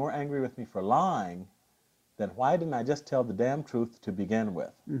will be more angry with me for lying than why didn't I just tell the damn truth to begin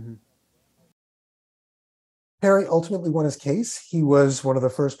with. Perry ultimately won his case. He was one of the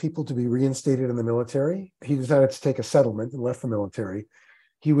first people to be reinstated in the military. He decided to take a settlement and left the military.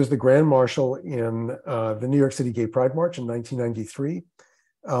 He was the Grand Marshal in the New York City Gay Pride March in 1993,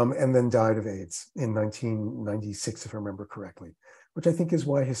 and then died of AIDS in 1996, if I remember correctly, which I think is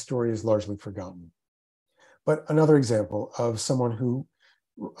why his story is largely forgotten. But another example of someone who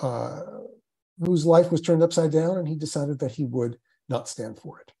whose life was turned upside down, and he decided that he would not stand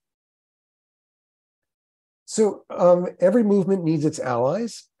for it. So every movement needs its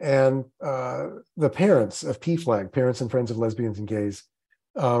allies, and the parents of PFLAG, Parents and Friends of Lesbians and Gays,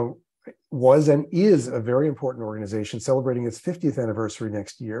 was and is a very important organization celebrating its 50th anniversary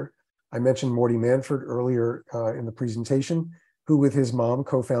next year. I mentioned Morty Manford earlier in the presentation, who with his mom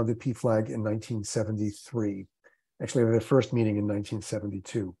co-founded PFLAG in 1973. Actually, their first meeting in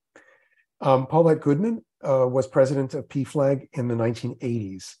 1972. Paulette Goodman was president of PFLAG in the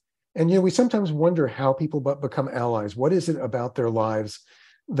 1980s. And we sometimes wonder how people become allies. What is it about their lives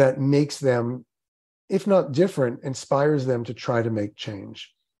that makes them, if not different, inspires them to try to make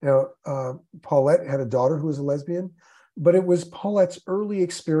change? Now, Paulette had a daughter who was a lesbian, but it was Paulette's early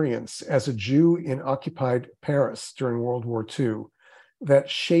experience as a Jew in occupied Paris during World War II that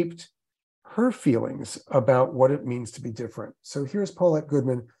shaped her feelings about what it means to be different. So here's Paulette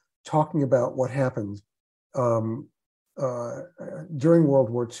Goodman talking about what happened during World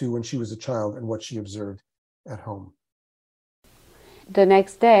War II when she was a child and what she observed at home. The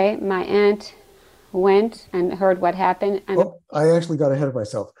next day, my aunt went and heard what happened. And I actually got ahead of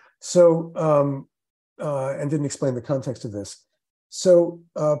myself. So, and didn't explain the context of this. So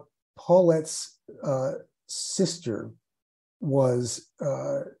Paulette's sister was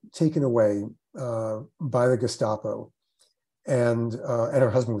taken away by the Gestapo, and her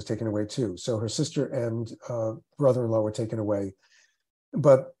husband was taken away too. So her sister and brother-in-law were taken away,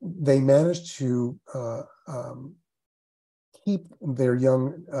 but they managed to keep their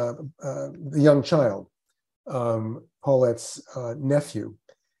the young child, Paulette's nephew,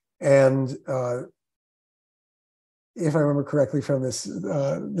 and if I remember correctly from this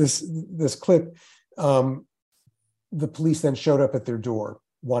clip, the police then showed up at their door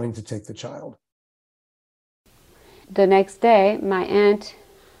wanting to take the child. The next day, my aunt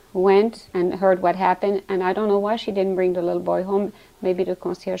went and heard what happened, and I don't know why she didn't bring the little boy home. Maybe the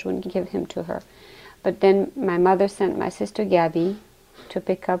concierge wouldn't give him to her. But then my mother sent my sister Gabby to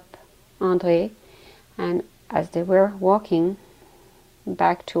pick up André, and as they were walking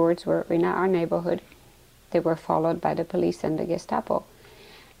back towards our neighborhood, they were followed by the police and the Gestapo.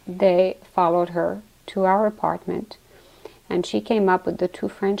 They followed her to our apartment, and she came up with the two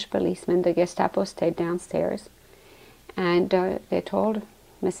French policemen. The Gestapo stayed downstairs, and they told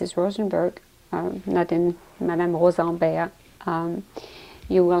Mrs. Rosenberg, Madame Rosenberg,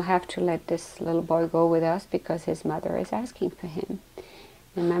 you will have to let this little boy go with us because his mother is asking for him.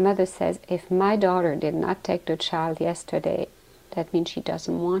 And my mother says, if my daughter did not take the child yesterday, that means she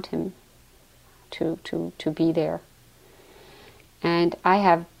doesn't want him to be there. And I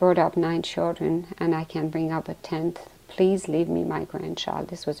have brought up 9 children, and I can bring up a 10th. Please leave me my grandchild.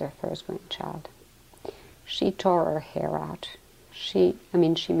 This was her first grandchild. She tore her hair out. She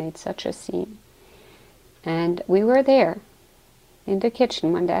made such a scene. And we were there in the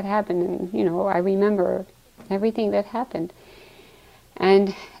kitchen when that happened, and I remember everything that happened.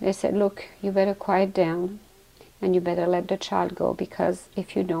 And they said, look, you better quiet down and you better let the child go, because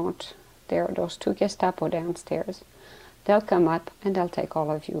if you don't, there are those 2 Gestapo downstairs. They'll come up and they'll take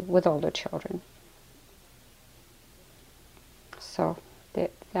all of you with all the children. So they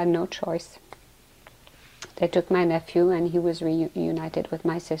had no choice. They took my nephew and he was reunited with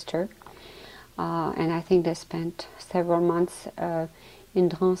my sister. And I think they spent several months in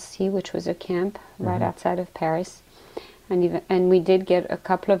Drancy, which was a camp right outside of Paris. And we did get a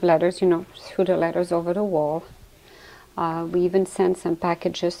couple of letters, through the letters over the wall. We even sent some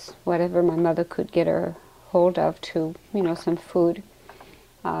packages, whatever my mother could get her hold of, to, some food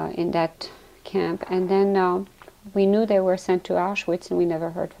in that camp. And then we knew they were sent to Auschwitz, and we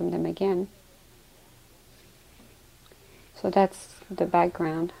never heard from them again. So that's the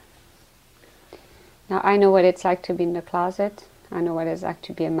background. Now, I know what it's like to be in the closet. I know what it's like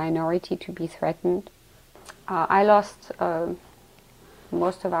to be a minority, to be threatened. I lost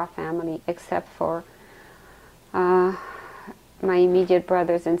most of our family, except for my immediate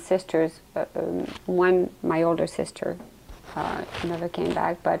brothers and sisters. One, my older sister, never came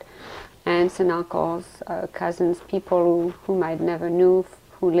back, but aunts and uncles, cousins, people whom I'd never knew,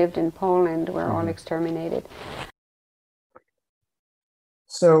 who lived in Poland, were all exterminated.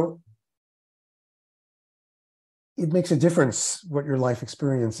 So it makes a difference what your life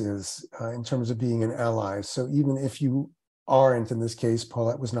experience is in terms of being an ally. So even if you aren't, in this case,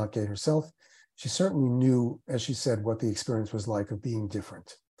 Paulette was not gay herself, she certainly knew, as she said, what the experience was like of being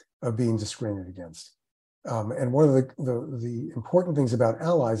different, of being discriminated against. And one of the important things about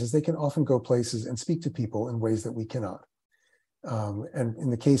allies is they can often go places and speak to people in ways that we cannot. And in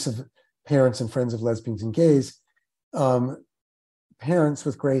the case of parents and friends of lesbians and gays, parents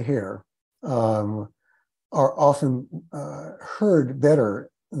with gray hair are often heard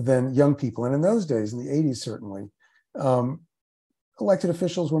better than young people. And in those days, in the 80s certainly, elected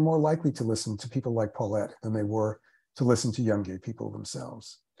officials were more likely to listen to people like Paulette than they were to listen to young gay people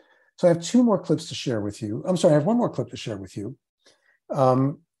themselves. So I have 2 more clips to share with you. I'm sorry, I have 1 more clip to share with you.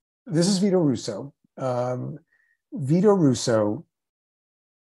 This is Vito Russo. Vito Russo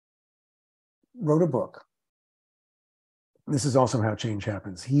wrote a book. This is also how change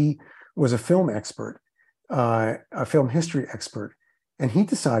happens. He was a film expert, a film history expert, and he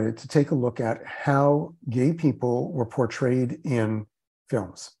decided to take a look at how gay people were portrayed in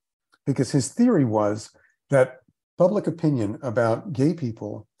films, because his theory was that public opinion about gay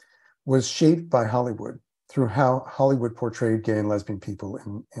people was shaped by Hollywood through how Hollywood portrayed gay and lesbian people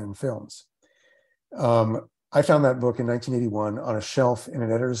in films. I found that book in 1981 on a shelf in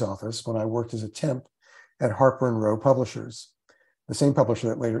an editor's office when I worked as a temp at Harper and Row Publishers, the same publisher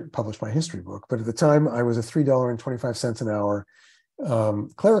that later published my history book. But at the time, I was a $3.25 an hour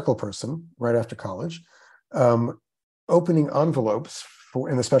clerical person right after college, opening envelopes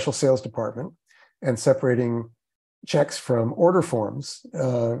in the special sales department and separating checks from order forms.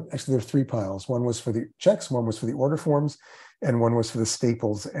 Actually, there are 3 piles. One was for the checks, one was for the order forms, and one was for the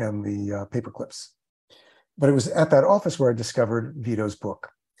staples and the paper clips. But it was at that office where I discovered Vito's book,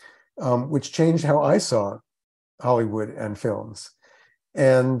 which changed how I saw Hollywood and films.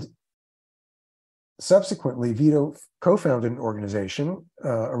 And subsequently, Vito co-founded an organization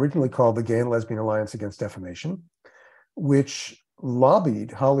originally called the Gay and Lesbian Alliance Against Defamation, which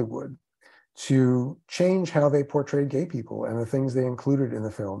lobbied Hollywood to change how they portrayed gay people and the things they included in the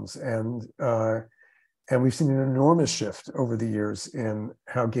films. And we've seen an enormous shift over the years in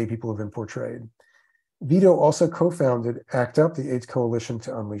how gay people have been portrayed. Vito also co-founded ACT UP, the AIDS Coalition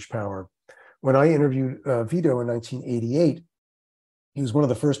to Unleash Power. When I interviewed Vito in 1988, he was one of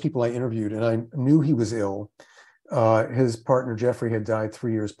the first people I interviewed, and I knew he was ill. His partner, Jeffrey, had died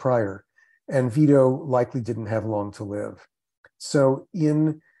 3 years prior, and Vito likely didn't have long to live. So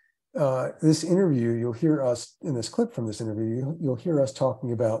in this interview, you'll hear us, in this clip from this interview, you'll hear us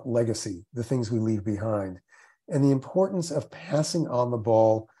talking about legacy, the things we leave behind, and the importance of passing on the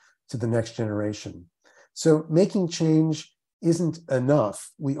ball to the next generation. So making change isn't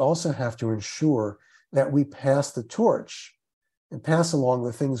enough. We also have to ensure that we pass the torch and pass along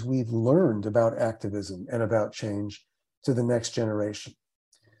the things we've learned about activism and about change to the next generation.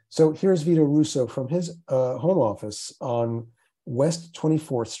 So here's Vito Russo from his home office on West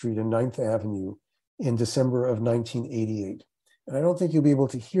 24th Street and 9th Avenue in December of 1988. And I don't think you'll be able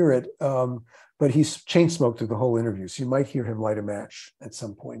to hear it, but he's chain smoked through the whole interview. So you might hear him light a match at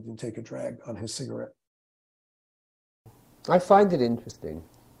some point and take a drag on his cigarette. I find it interesting,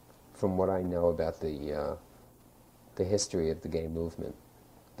 from what I know about the history of the gay movement,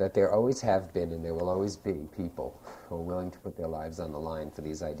 that there always have been and there will always be people who are willing to put their lives on the line for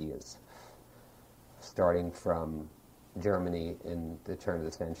these ideas, starting from Germany in the turn of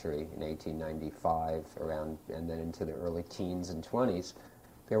the century, in 1895, around, and then into the early teens and 20s,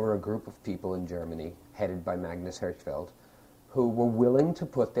 there were a group of people in Germany, headed by Magnus Hirschfeld, who were willing to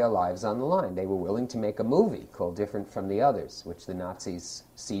put their lives on the line. They were willing to make a movie called Different from the Others, which the Nazis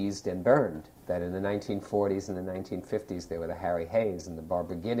seized and burned. That in the 1940s and the 1950s, there were the Harry Hayes and the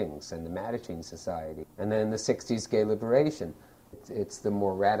Barbara Giddings and the Mattachine Society. And then in the 60s, gay liberation. It's the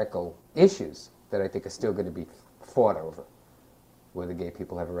more radical issues that I think are still going to be fought over. Whether gay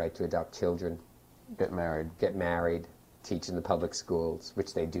people have a right to adopt children, get married, teach in the public schools,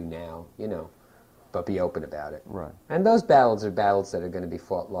 which they do now, you know, but be open about it. Right. And those battles are battles that are going to be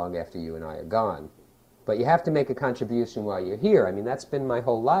fought long after you and I are gone. But you have to make a contribution while you're here. I mean, that's been my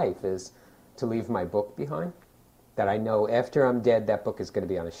whole life, is to leave my book behind. That I know after I'm dead, that book is going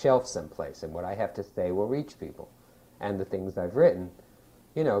to be on a shelf someplace, and what I have to say will reach people. And the things I've written,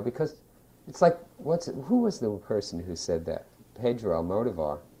 you know, because it's like, who was the person who said that? Pedro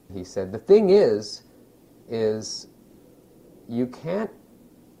Almodovar. He said, the thing is you can't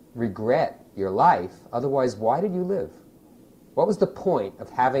regret your life, otherwise why did you live? What was the point of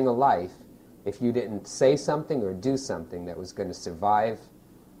having a life if you didn't say something or do something that was going to survive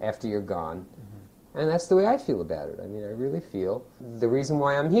after you're gone? Mm-hmm. And that's the way I feel about it. I mean, I really feel the reason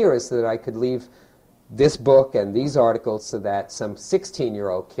why I'm here is so that I could leave this book and these articles so that some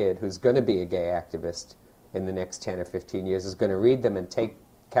 16-year-old kid who's going to be a gay activist in the next 10 or 15 years is going to read them and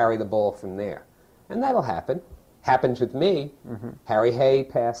carry the ball from there. And that'll happen. Happened with me. Mm-hmm. Harry Hay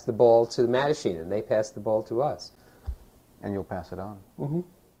passed the ball to Mattachine, and they passed the ball to us. And you'll pass it on. Mm-hmm.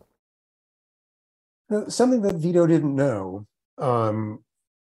 Now, something that Vito didn't know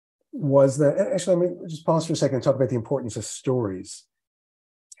was that, actually, let me just pause for a second and talk about the importance of stories.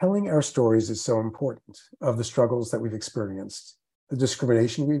 Telling our stories is so important, of the struggles that we've experienced, the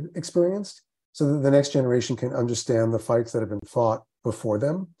discrimination we've experienced, so that the next generation can understand the fights that have been fought before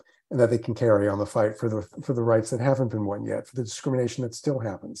them, and that they can carry on the fight for the rights that haven't been won yet, for the discrimination that still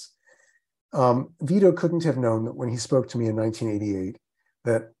happens. Vito couldn't have known that when he spoke to me in 1988,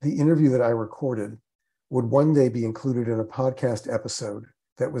 that the interview that I recorded would one day be included in a podcast episode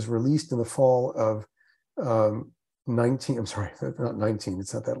that was released in the fall of it's not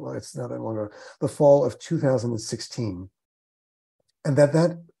that long ago, the fall of 2016. And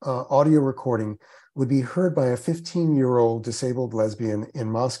that audio recording would be heard by a 15-year-old disabled lesbian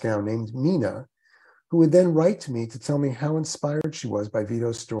in Moscow named Mina, who would then write to me to tell me how inspired she was by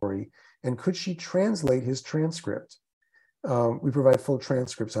Vito's story, and could she translate his transcript. We provide full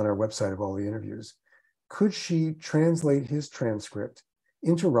transcripts on our website of all the interviews. Could she translate his transcript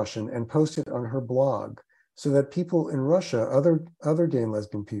into Russian and post it on her blog so that people in Russia, other gay and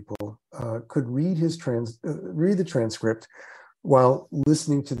lesbian people, could read read the transcript while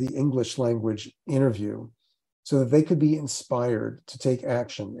listening to the English language interview, so that they could be inspired to take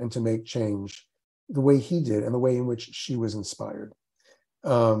action and to make change the way he did and the way in which she was inspired.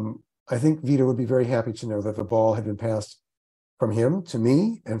 I think Vito would be very happy to know that the ball had been passed from him to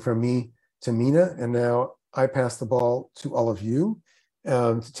me and from me to Mina, and now I pass the ball to all of you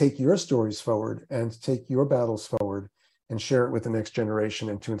to take your stories forward and to take your battles forward and share it with the next generation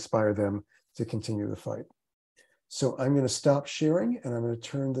and to inspire them to continue the fight. So I'm going to stop sharing, and I'm going to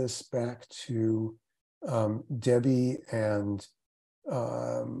turn this back to Debbie and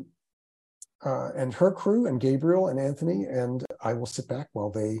her crew, and Gabriel and Anthony, and I will sit back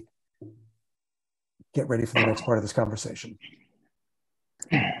while they get ready for the next part of this conversation.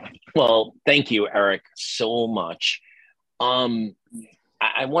 Well, thank you, Eric, so much.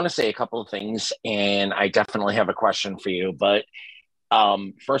 I want to say a couple of things, and I definitely have a question for you, but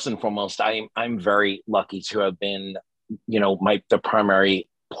first and foremost, I'm very lucky to have been, the primary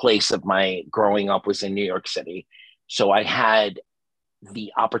place of my growing up was in New York City. So I had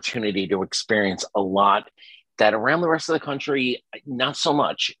the opportunity to experience a lot that around the rest of the country, not so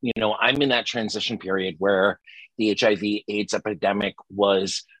much. I'm in that transition period where the HIV/AIDS epidemic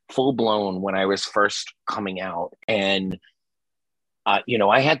was full blown when I was first coming out. And,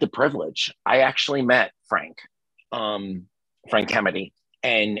 I had the privilege. I actually met Frank Kennedy.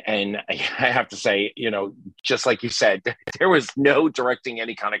 And I have to say, just like you said, there was no directing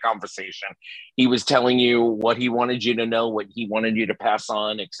any kind of conversation. He was telling you what he wanted you to know, what he wanted you to pass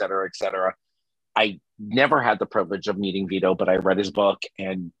on, et cetera, et cetera. I never had the privilege of meeting Vito, but I read his book,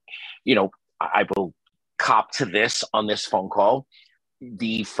 and, I will cop to this on this phone call.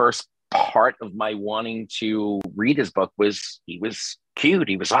 The first part of my wanting to read his book was he was cute,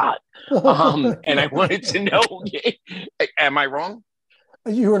 he was hot. And I wanted to know, am I wrong?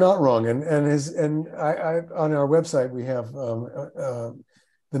 You are not wrong, and I on our website we have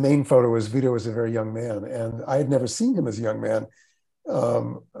the main photo is Vito as a very young man, and I had never seen him as a young man,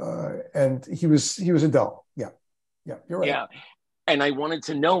 and he was a doll. Yeah, you're right. Yeah, and I wanted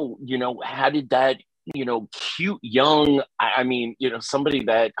to know, how did that, cute young, I mean, somebody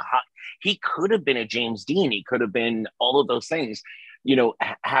that he could have been a James Dean, he could have been all of those things.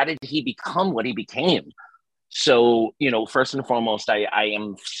 How did he become what he became? So, first and foremost, I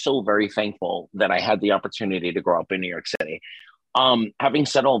am so very thankful that I had the opportunity to grow up in New York City. Having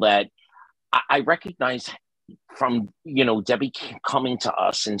said all that, I recognize from, Debbie coming to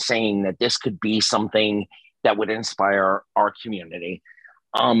us and saying that this could be something that would inspire our community.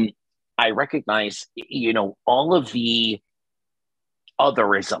 I recognize, all of the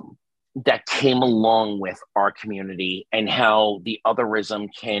otherism that came along with our community and how the otherism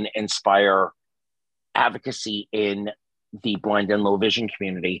can inspire advocacy in the blind and low vision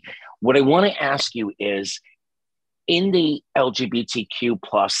community. What I want to ask you is, in the LGBTQ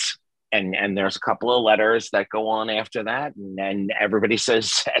plus, and there's a couple of letters that go on after that, and then everybody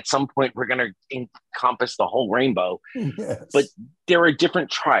says at some point we're going to encompass the whole rainbow. Yes. But there are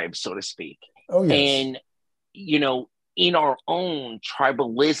different tribes, so to speak. Oh, yes. And, in our own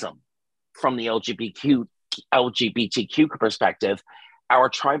tribalism from the LGBTQ perspective, our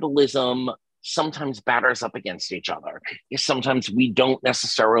tribalism sometimes batters up against each other. Sometimes we don't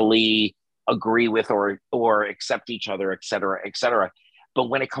necessarily agree with or accept each other, et cetera, et cetera. But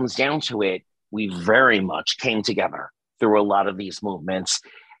when it comes down to it, we very much came together through a lot of these movements.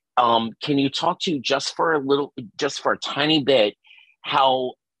 Can you talk to just for a tiny bit,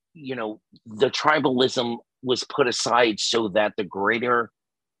 how, the tribalism was put aside so that the greater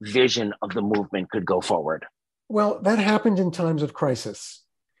vision of the movement could go forward? Well, that happened in times of crisis.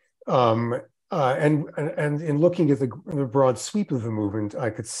 And in looking at the broad sweep of the movement, I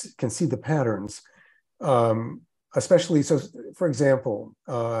can see the patterns, especially. So, for example,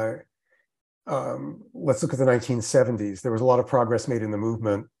 let's look at the 1970s. There was a lot of progress made in the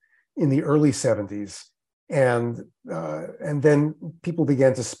movement in the early 70s, and then people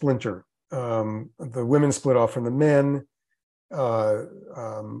began to splinter. The women split off from the men.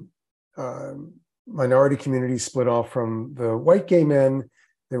 Minority communities split off from the white gay men.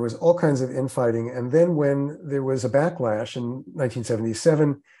 There was all kinds of infighting. And then when there was a backlash in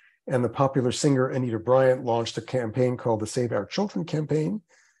 1977, and the popular singer Anita Bryant launched a campaign called the Save Our Children campaign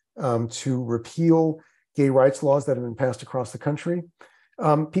to repeal gay rights laws that had been passed across the country,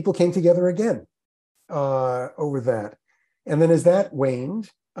 people came together again over that. And then as that waned,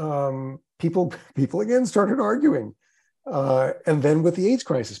 people again started arguing. And then with the AIDS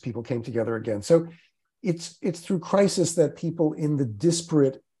crisis, people came together again. So it's through crisis that people in the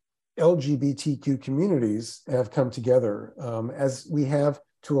disparate LGBTQ communities have come together, as we have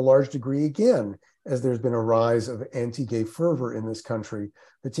to a large degree again, as there's been a rise of anti-gay fervor in this country,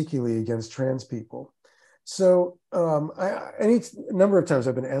 particularly against trans people. So any number of times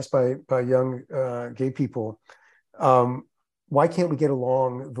I've been asked by young gay people, why can't we get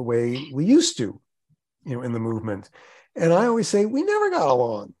along the way we used to, in the movement? And I always say, we never got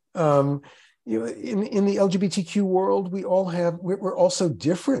along. In the LGBTQ world, we're all so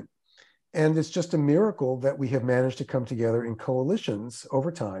different. And it's just a miracle that we have managed to come together in coalitions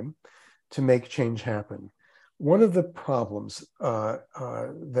over time to make change happen. One of the problems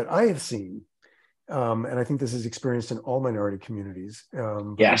that I have seen, and I think this is experienced in all minority communities,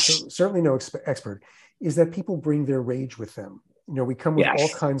 yes, certainly no expert, is that people bring their rage with them. We come with all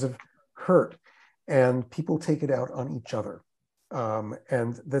kinds of hurt, and people take it out on each other.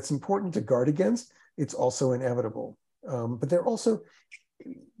 And that's important to guard against. It's also inevitable. But there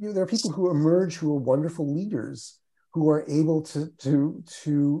are people who emerge who are wonderful leaders who are able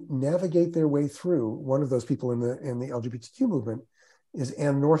to navigate their way through. One of those people in the LGBTQ movement is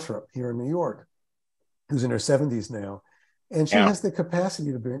Ann Northrup here in New York, who's in her 70s now. And she has the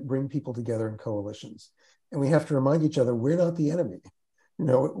capacity to bring people together in coalitions. And we have to remind each other, we're not the enemy.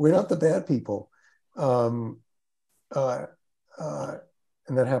 We're not the bad people. And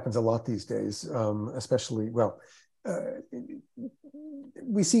that happens a lot these days, especially,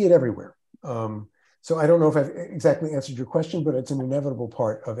 we see it everywhere. So I don't know if I've exactly answered your question, but it's an inevitable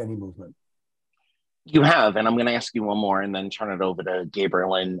part of any movement. You have, and I'm going to ask you one more and then turn it over to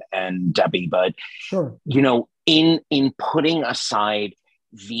Gabriel and Debbie. But, sure, in putting aside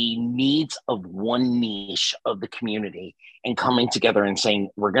the needs of one niche of the community and coming together and saying,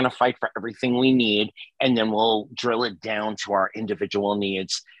 we're going to fight for everything we need, and then we'll drill it down to our individual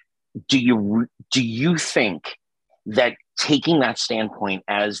needs. Do you think that taking that standpoint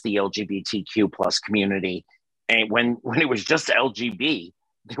as the LGBTQ plus community, and when it was just LGB,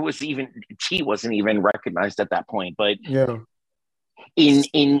 T wasn't even recognized at that point, but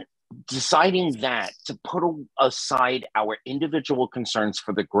In deciding that to put aside our individual concerns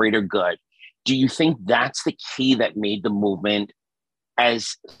for the greater good, do you think that's the key that made the movement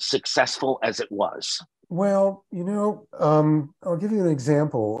as successful as it was? Well, I'll give you an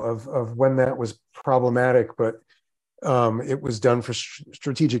example of when that was problematic, but it was done for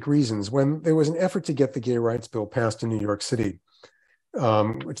strategic reasons. When there was an effort to get the gay rights bill passed in New York City,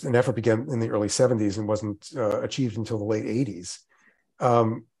 which an effort began in the early 70s and wasn't achieved until the late 80s,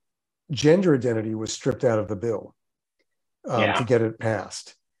 gender identity was stripped out of the bill to get it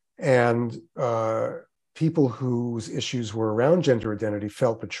passed. And people whose issues were around gender identity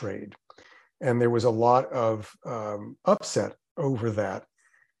felt betrayed. And there was a lot of upset over that.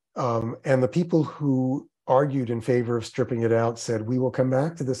 And the people who argued in favor of stripping it out said, we will come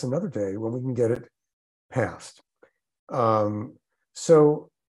back to this another day when we can get it passed. So,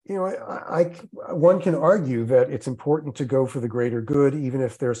 one can argue that it's important to go for the greater good, even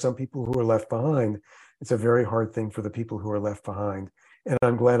if there are some people who are left behind. It's a very hard thing for the people who are left behind. And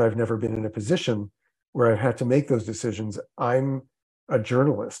I'm glad I've never been in a position where I've had to make those decisions. I'm a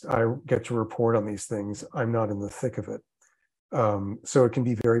journalist. I get to report on these things. I'm not in the thick of it. So it can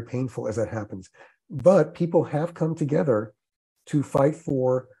be very painful as that happens. But people have come together to fight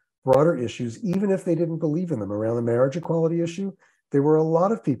for broader issues, even if they didn't believe in them. Around the marriage equality issue, there were a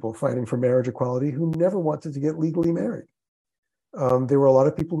lot of people fighting for marriage equality who never wanted to get legally married. There were a lot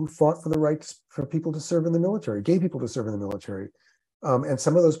of people who fought for the right for people to serve in the military, gay people to serve in the military. And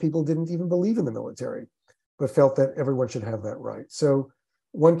some of those people didn't even believe in the military, but felt that everyone should have that right. So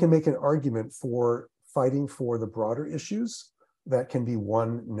one can make an argument for fighting for the broader issues that can be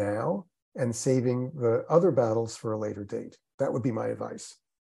won now and saving the other battles for a later date. That would be my advice,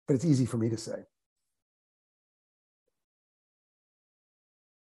 but it's easy for me to say.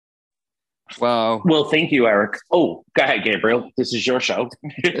 Wow. Well, thank you, Eric. Oh, go ahead, Gabriel. This is your show.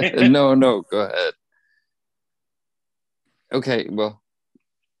 No, go ahead. Okay, well,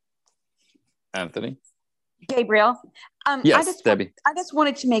 Anthony? Gabriel? Yes, Debbie. I just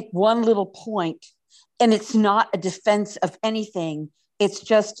wanted to make one little point, and it's not a defense of anything. It's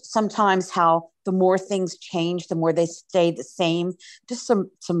just sometimes how the more things change, the more they stay the same. Just some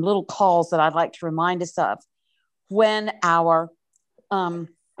little calls that I'd like to remind us of. When our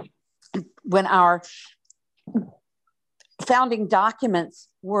founding documents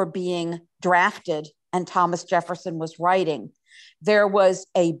were being drafted and Thomas Jefferson was writing, there was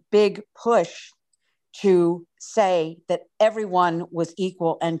a big push to say that everyone was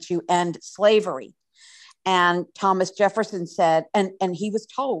equal and to end slavery. And Thomas Jefferson said, and he was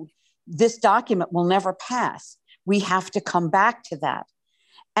told, this document will never pass. We have to come back to that.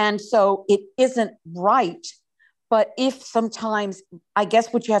 And so it isn't right. But if sometimes, I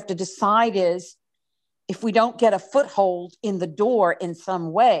guess what you have to decide is, if we don't get a foothold in the door in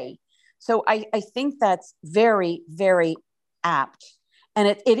some way. So I think that's very, very apt. And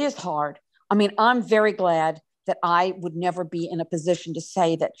it is hard. I mean, I'm very glad that I would never be in a position to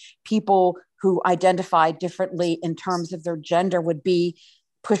say that people who identify differently in terms of their gender would be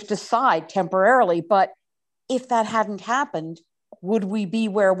pushed aside temporarily. But if that hadn't happened, would we be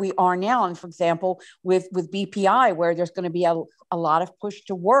where we are now? And for example, with BPI, where there's going to be a lot of push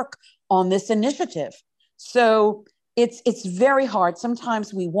to work on this initiative. So it's very hard.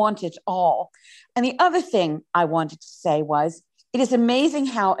 Sometimes we want it all. And the other thing I wanted to say was, it is amazing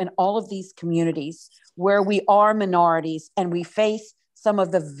how in all of these communities where we are minorities and we face some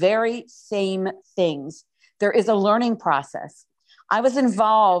of the very same things, there is a learning process. I was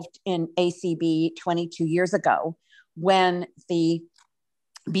involved in ACB 22 years ago when the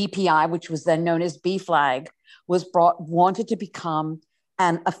BPI, which was then known as BFLAG, wanted to become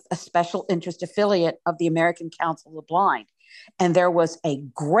a special interest affiliate of the American Council of the Blind. And there was a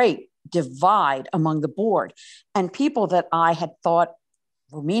great divide among the board. And people that I had thought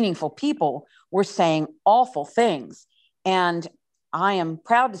were meaningful people were saying awful things. And I am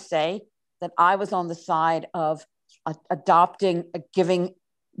proud to say that I was on the side of giving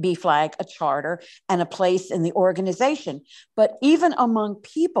BFLAG a charter and a place in the organization, but even among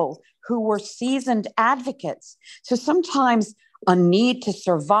people who were seasoned advocates. So sometimes a need to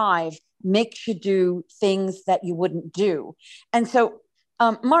survive makes you do things that you wouldn't do. And so,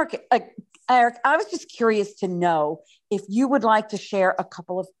 Eric, I was just curious to know if you would like to share a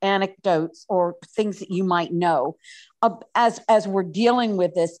couple of anecdotes or things that you might know as we're dealing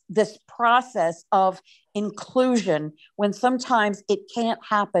with this process of inclusion, when sometimes it can't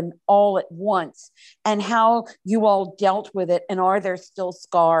happen all at once, and how you all dealt with it, and are there still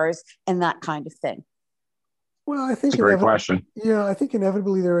scars and that kind of thing? Well, I think it's a great question. Yeah, I think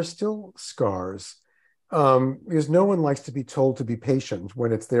inevitably there are still scars. because no one likes to be told to be patient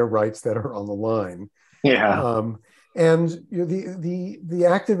when it's their rights that are on the line. Yeah. And the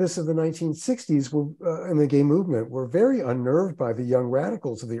activists of the 1960s were in the gay movement were very unnerved by the young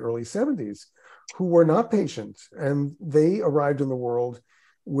radicals of the early 70s, who were not patient, and they arrived in the world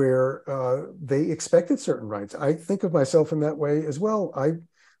where they expected certain rights. I think of myself in that way as well. I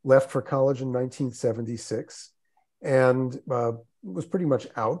left for college in 1976 and was pretty much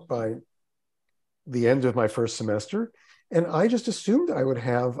out by the end of my first semester. And I just assumed I would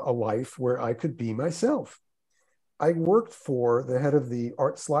have a life where I could be myself. I worked for the head of the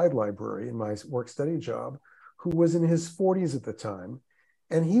art slide library in my work study job, who was in his 40s at the time.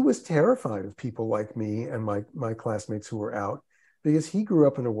 And he was terrified of people like me and my classmates who were out, because he grew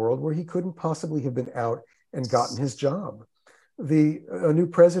up in a world where he couldn't possibly have been out and gotten his job. A new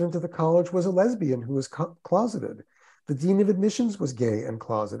president of the college was a lesbian who was closeted. The dean of admissions was gay and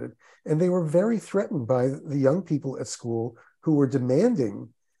closeted. And they were very threatened by the young people at school who were demanding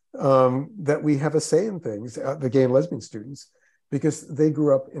that we have a say in things, the gay and lesbian students, because they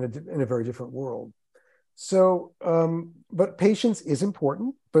grew up in a very different world. So, but patience is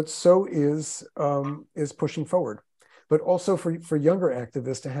important, but so is pushing forward. But also for younger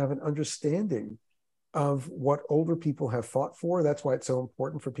activists to have an understanding of what older people have fought for. That's why it's so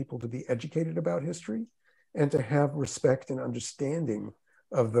important for people to be educated about history and to have respect and understanding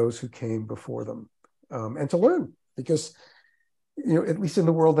of those who came before them, and to learn, because, you know, at least in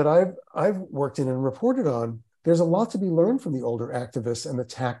the world that I've worked in and reported on, there's a lot to be learned from the older activists and the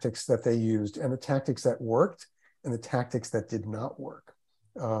tactics that they used and the tactics that worked and the tactics that did not work.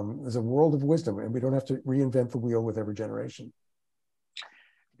 There's a world of wisdom, and we don't have to reinvent the wheel with every generation.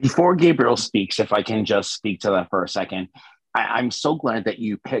 Before Gabriel speaks, if I can just speak to that for a second, I'm so glad that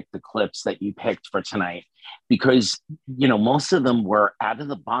you picked the clips that you picked for tonight, because, you know, most of them were out of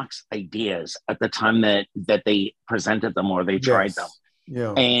the box ideas at the time that they presented them or they tried them.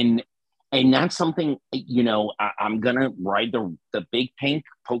 Yeah. And that's something, you know, I'm going to ride the big pink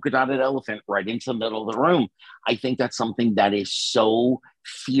polka dotted elephant right into the middle of the room. I think that's something that is so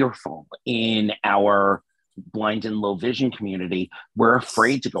fearful in our blind and low vision community. We're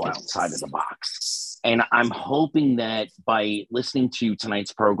afraid to go outside of the box. And I'm hoping that by listening to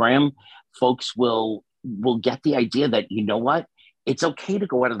tonight's program, folks will get the idea that, you know what, it's okay to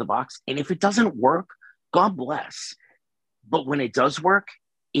go out of the box. And if it doesn't work, God bless. But when it does work,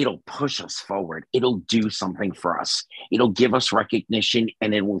 it'll push us forward. It'll do something for us. It'll give us recognition,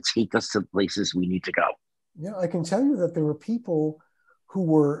 and it will take us to the places we need to go. Yeah, I can tell you that there were people who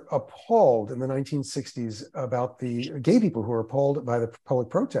were appalled in the 1960s about the gay people who were appalled by the public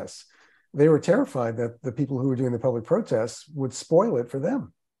protests. They were terrified that the people who were doing the public protests would spoil it for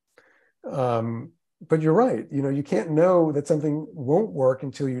them. But you're right. You know, you can't know that something won't work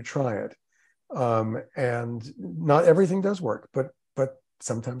until you try it. And not everything does work, but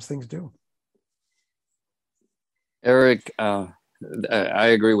sometimes things do. Eric, I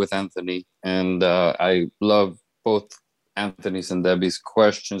agree with Anthony, and I love both Anthony's and Debbie's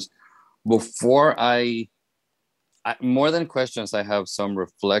questions. Before I more than questions, I have some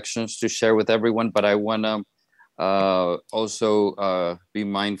reflections to share with everyone, but I want to also be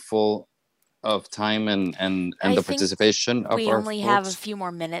mindful of time and the participation of our folks. We only have a few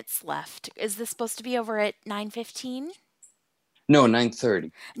more minutes left. Is this supposed to be over at 9:15? No,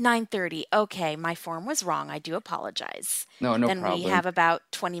 9:30. 9:30. Okay, my form was wrong. I do apologize. No then problem. We have about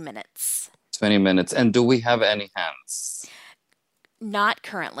 20 minutes. 20 minutes. And do we have any hands? Not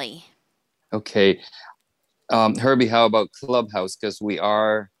currently. Okay. Herbie, how about Clubhouse? Because we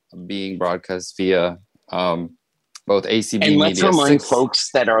are being broadcast via both ACB and let's Media remind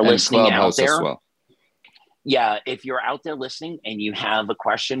folks that are listening out there. As well. Yeah, if you're out there listening and you have a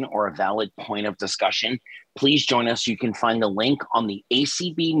question or a valid point of discussion, please join us. You can find the link on the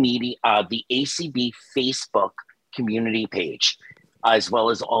ACB Media, the ACB Facebook community page, as well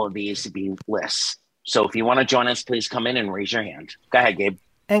as all of the ACB lists. So if you want to join us, please come in and raise your hand. Go ahead, Gabe.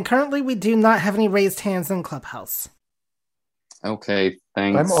 And currently, we do not have any raised hands in Clubhouse. Okay,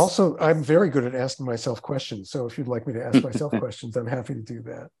 thanks. I'm very good at asking myself questions. So if you'd like me to ask myself questions, I'm happy to do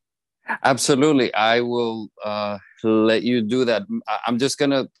that. Absolutely. I will let you do that. I'm just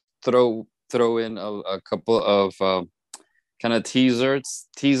going to throw in a couple of kind of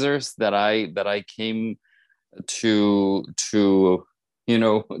teasers that I came to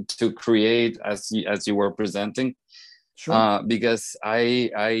create as you were presenting. Sure. Because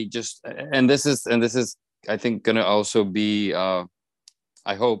I just and this is I think going to also be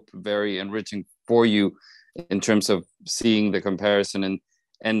I hope very enriching for you in terms of seeing the comparison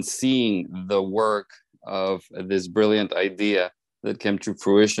and seeing the work of this brilliant idea that came to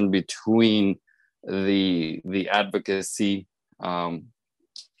fruition between the advocacy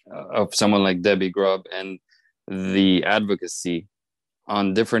of someone like Debbie Grubb and the advocacy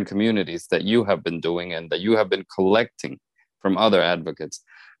on different communities that you have been doing and that you have been collecting from other advocates.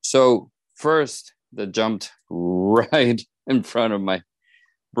 So first, that jumped right in front of my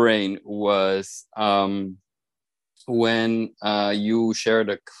brain was when you shared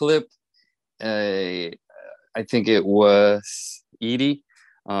a clip. I think it was Edie.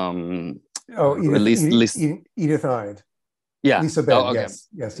 Edith Ide. Yeah. Lisa Ben. Okay.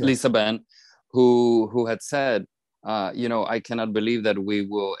 Yes. Lisa Ben, who had said, I cannot believe that we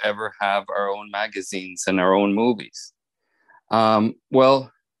will ever have our own magazines and our own movies. That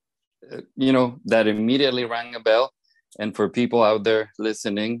immediately rang a bell. And for people out there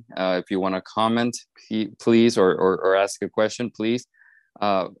listening, if you want to comment, please, or ask a question, please,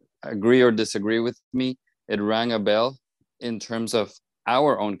 agree or disagree with me. It rang a bell in terms of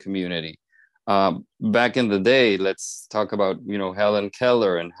our own community. Back in the day, let's talk about, Helen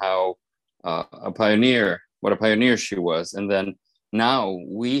Keller and how what a pioneer she was. And then now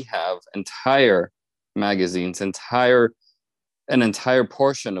we have entire magazines, an entire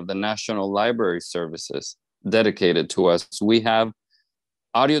portion of the National Library Services dedicated to us. We have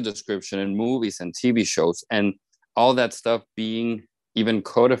audio description and movies and TV shows and all that stuff being even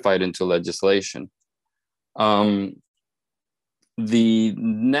codified into legislation. The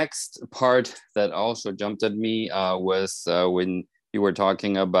next part that also jumped at me was when you were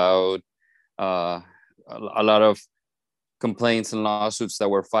talking about a lot of complaints and lawsuits that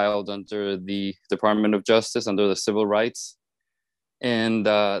were filed under the Department of Justice, under the civil rights, and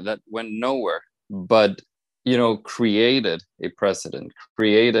that went nowhere, but created a precedent,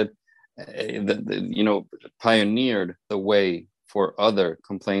 pioneered the way for other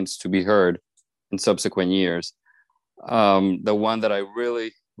complaints to be heard in subsequent years. The one that I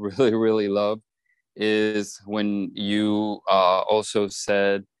really, really, really love is when you also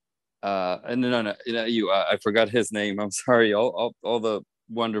said, I forgot his name. I'm sorry, all the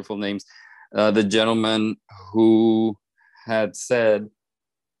wonderful names. The gentleman who had said,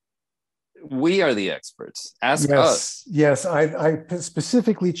 we are the experts. Ask us. Yes, I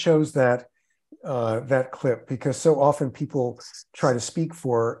specifically chose that clip because so often people try to speak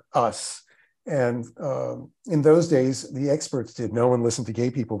for us. And in those days, the experts did. No one listened to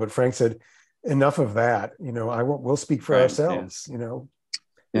gay people. But Frank said, enough of that. We'll speak for ourselves.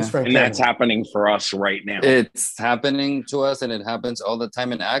 Yes. And that's happening for us right now. It's happening to us, and it happens all the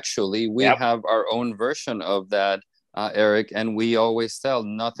time. And actually, we have our own version of that, Eric, and we always tell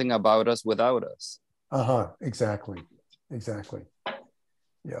nothing about us without us. Exactly.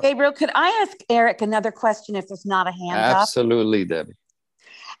 Yeah. Gabriel, could I ask Eric another question if there's not a hand up? Absolutely, Debbie.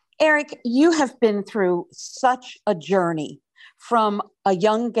 Eric, you have been through such a journey from a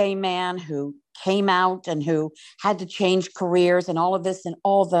young gay man who came out and who had to change careers and all of this, and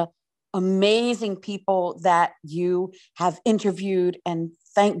all the amazing people that you have interviewed, and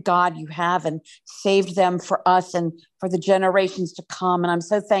thank God you have, and saved them for us and for the generations to come. And I'm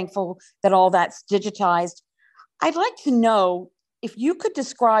so thankful that all that's digitized. I'd like to know if you could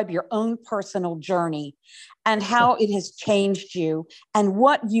describe your own personal journey and how it has changed you and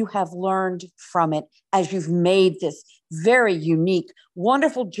what you have learned from it as you've made this very unique,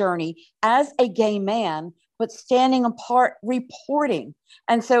 wonderful journey as a gay man, but standing apart reporting.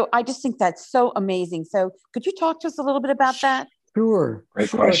 And so I just think that's so amazing. So could you talk to us a little bit about that? Sure.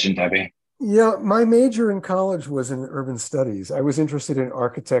 Great question, Debbie. Yeah, my major in college was in urban studies. I was interested in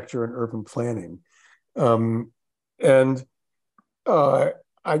architecture and urban planning.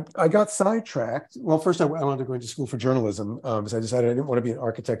 I got sidetracked. Well, first I wanted to go into school for journalism because I decided I didn't want to be an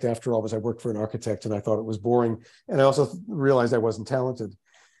architect after all, because I worked for an architect and I thought it was boring. And I also realized I wasn't talented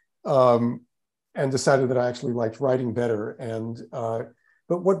and decided that I actually liked writing better.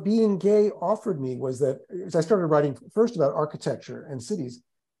 But what being gay offered me was that I started writing first about architecture and cities,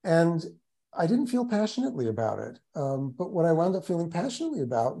 and I didn't feel passionately about it. But what I wound up feeling passionately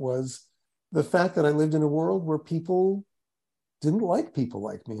about was the fact that I lived in a world where people didn't like people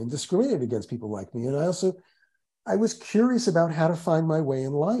like me and discriminated against people like me. And I was curious about how to find my way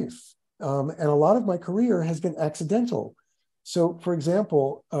in life. And a lot of my career has been accidental. So for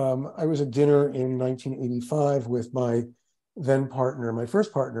example, I was at dinner in 1985 with my then partner, my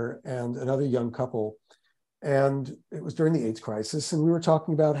first partner, and another young couple. And it was during the AIDS crisis. And we were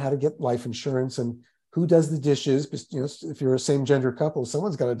talking about how to get life insurance and who does the dishes. If you're a same gender couple,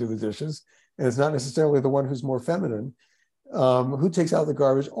 someone's got to do the dishes. And it's not necessarily the one who's more feminine. Who takes out the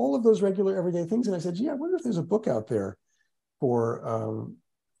garbage, all of those regular everyday things. And I said, I wonder if there's a book out there for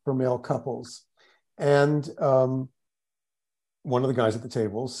male couples. And one of the guys at the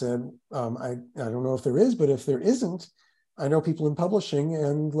table said, I don't know if there is, but if there isn't, I know people in publishing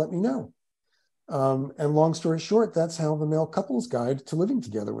and let me know. And long story short, that's how the Male Couples Guide to Living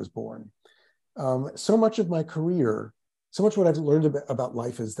Together was born. So much of my career, so much what I've learned about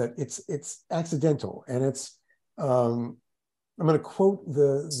life is that it's accidental, and it's, I'm going to quote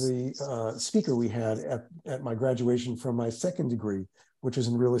the speaker we had at my graduation from my second degree, which is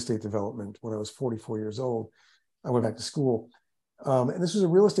in real estate development. When I was 44 years old, I went back to school. And this was a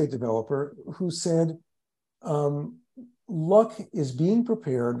real estate developer who said, luck is being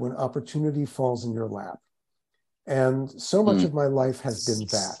prepared when opportunity falls in your lap. And so much of my life has been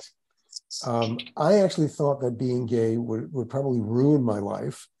that. I actually thought that being gay would probably ruin my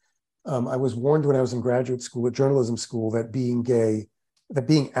life. I was warned when I was in graduate school, at journalism school, that being gay, that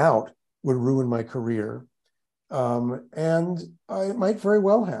being out would ruin my career. And I might very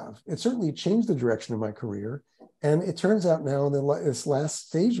well have. It certainly changed the direction of my career. And it turns out now in this last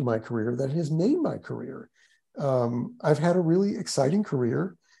stage of my career that it has made my career. I've had a really exciting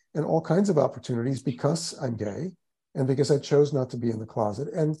career and all kinds of opportunities because I'm gay and because I chose not to be in the closet.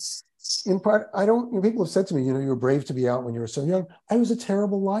 And in part, people have said to me, you were brave to be out when you were so young. I was a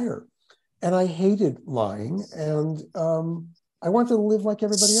terrible liar and I hated lying. And I wanted to live like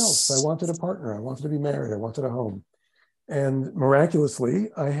everybody else. I wanted a partner. I wanted to be married. I wanted a home. And miraculously,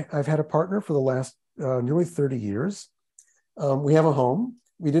 I've had a partner for the last nearly 30 years. We have a home.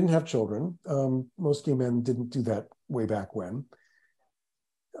 We didn't have children. Most gay men didn't do that way back when.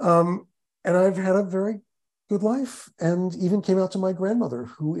 And I've had a very good life, and even came out to my grandmother,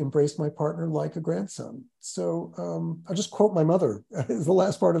 who embraced my partner like a grandson. So I'll just quote my mother as the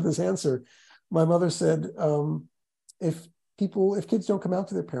last part of this answer. My mother said, if kids don't come out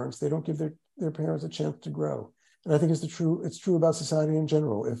to their parents, they don't give their parents a chance to grow. And I think it's true about society in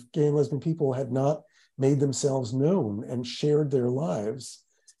general. If gay and lesbian people had not made themselves known and shared their lives,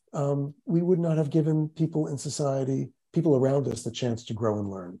 we would not have given people in society, people around us, the chance to grow and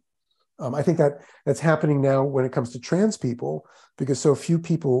learn. I think that's happening now when it comes to trans people, because so few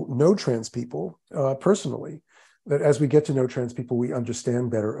people know trans people personally, that as we get to know trans people, we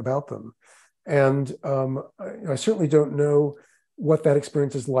understand better about them. And I certainly don't know what that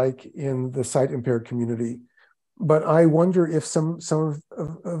experience is like in the sight impaired community, but I wonder if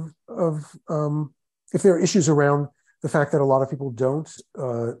if there are issues around the fact that a lot of people don't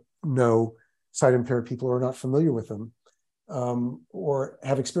know sight impaired people or are not familiar with them, or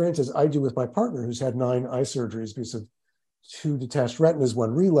have experiences I do with my partner, who's had 9 eye surgeries because of 2 detached retinas,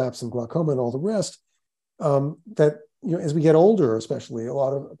 1 relapse, and glaucoma, and all the rest. That as we get older, especially, a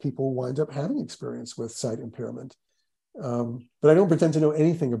lot of people wind up having experience with sight impairment. But I don't pretend to know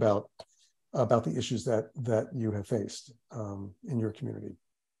anything about the issues that you have faced in your community.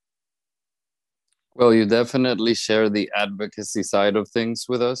 Well, you definitely share the advocacy side of things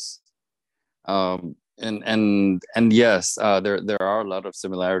with us. And yes, there are a lot of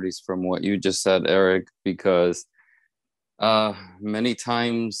similarities from what you just said, Eric, because many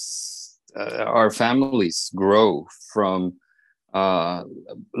times our families grow from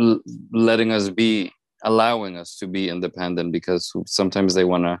allowing us to be independent, because sometimes they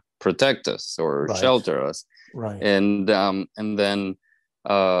want to protect us or shelter us. Right. And then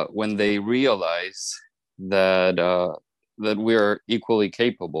when they realize that we're equally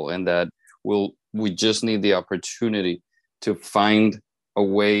capable and that we just need the opportunity to find a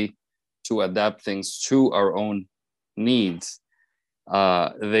way to adapt things to our own needs,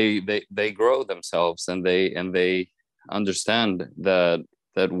 they grow themselves, and they understand that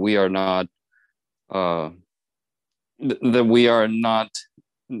we are not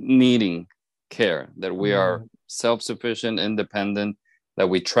needing care, that we are self-sufficient, independent, that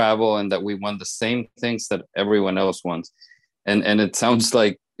we travel, and that we want the same things that everyone else wants. And it sounds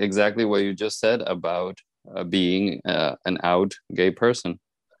like exactly what you just said about being an out gay person.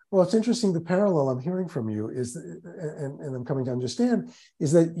 Well, it's interesting. The parallel I'm hearing from you is, and I'm coming to understand,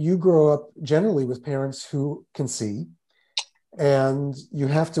 is that you grow up generally with parents who can see, and you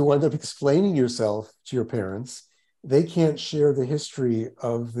have to wind up explaining yourself to your parents. They can't share the history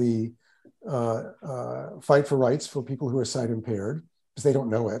of the fight for rights for people who are sight impaired because they don't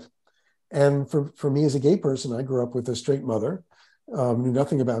know it. And for me as a gay person, I grew up with a straight mother, knew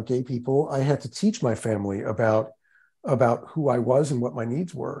nothing about gay people. I had to teach my family about who I was and what my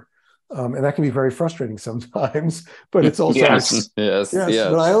needs were. And that can be very frustrating sometimes, but it's also, yes.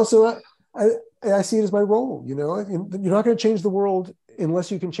 But I also, I see it as my role, you're not going to change the world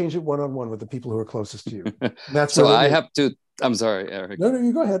unless you can change it one-on-one with the people who are closest to you. That's so I have to, I'm sorry, Eric. No,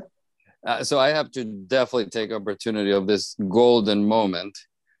 you go ahead. So I have to definitely take opportunity of this golden moment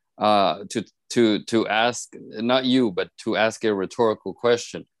to ask, not you, but to ask a rhetorical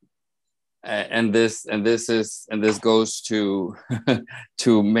question. And this goes to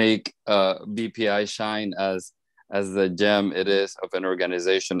to make BPI shine as the gem it is of an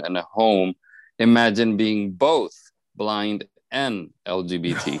organization and a home. Imagine being both blind and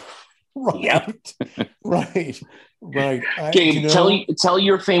LGBT. Right. Yep. Right. Okay, tell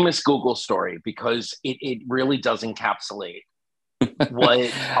your famous Google story, because it really does encapsulate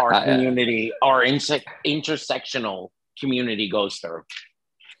what our community, our intersectional community goes through.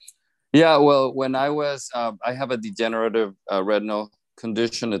 Yeah, well, when I was, I have a degenerative retinal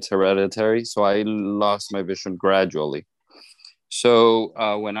condition. It's hereditary, so I lost my vision gradually. So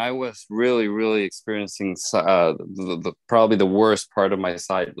when I was really, really experiencing probably the worst part of my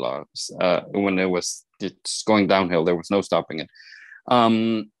sight loss, when it's going downhill, there was no stopping it.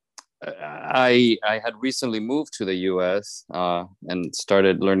 I had recently moved to the U.S. And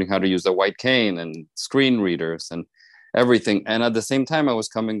started learning how to use the white cane and screen readers and everything. And at the same time, I was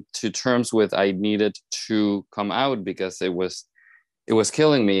coming to terms with I needed to come out because it was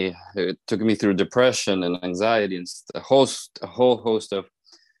killing me. It took me through depression and anxiety and a whole host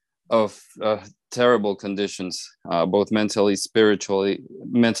of terrible conditions, both mentally,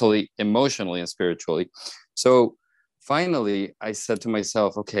 emotionally, and spiritually. So finally, I said to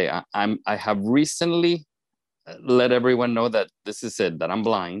myself, okay, I have recently let everyone know that this is it, that I'm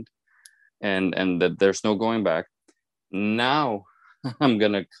blind, and that there's no going back. Now I'm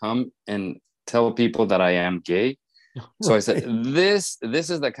gonna come and tell people that I am gay. So I said, this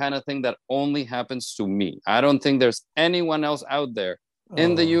is the kind of thing that only happens to me. I don't think there's anyone else out there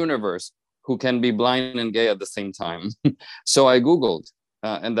in the universe who can be blind and gay at the same time. So I Googled,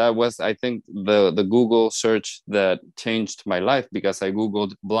 and that was, I think, the Google search that changed my life, because I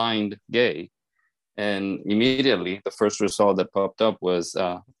Googled blind gay. And immediately the first result that popped up was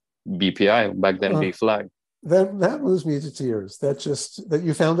BPI, back then B-Flag. That moves me to tears. That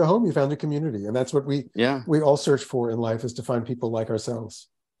you found a home, you found a community, and that's what we all search for in life, is to find people like ourselves.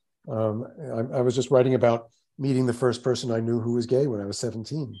 I was just writing about meeting the first person I knew who was gay when I was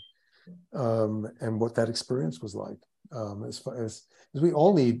 17, and what that experience was like. As we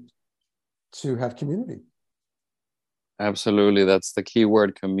all need to have community. Absolutely, that's the key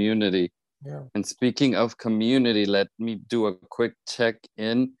word, community. Yeah. And speaking of community, let me do a quick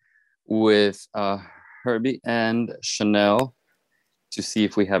check-in with Herbie and Chanel to see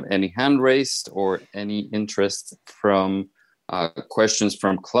if we have any hand raised or any interest from questions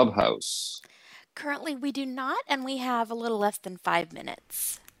from Clubhouse. Currently, we do not, and we have a little less than 5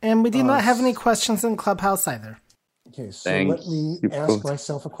 minutes. And we do not have any questions in Clubhouse either. Okay, so let me ask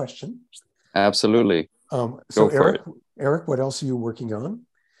myself a question. Absolutely. So Eric, what else are you working on?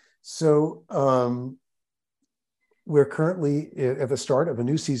 So we're currently at the start of a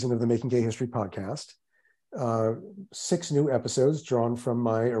new season of the Making Gay History podcast. 6 new episodes drawn from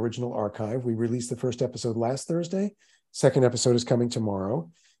my original archive. We released the first episode last Thursday. Second episode is coming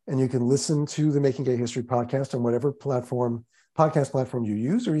tomorrow. And you can listen to the Making Gay History podcast on whatever podcast platform you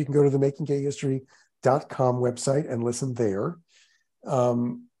use, or you can go to the makinggayhistory.com website and listen there.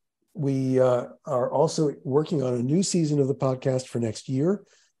 We are also working on a new season of the podcast for next year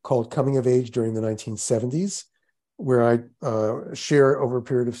called Coming of Age During the 1970s, where I share over a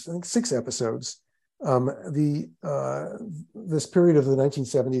period of, I think, 6 episodes this period of the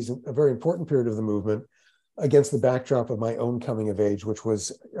 1970s, a very important period of the movement, against the backdrop of my own coming of age, which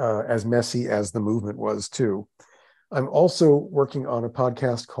was as messy as the movement was too. I'm also working on a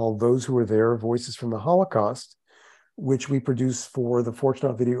podcast called Those Who Were There, Voices from the Holocaust, which we produce for the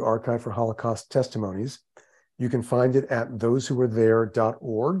Fortunoff Video Archive for Holocaust Testimonies. You can find it at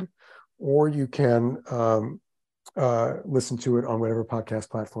thosewhowerethere.org, or you can listen to it on whatever podcast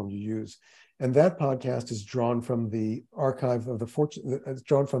platform you use. And that podcast is drawn from the archive of the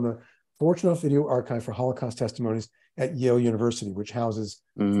Fortunoff Video Archive for Holocaust Testimonies at Yale University, which houses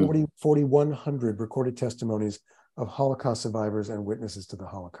 4,100 recorded testimonies of Holocaust survivors and witnesses to the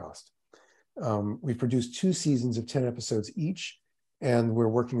Holocaust. We've produced 2 seasons of 10 episodes each, and we're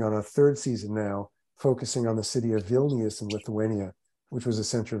working on a 3rd season now, focusing on the city of Vilnius in Lithuania, which was a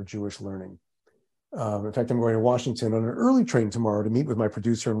center of Jewish learning. In fact, I'm going to Washington on an early train tomorrow to meet with my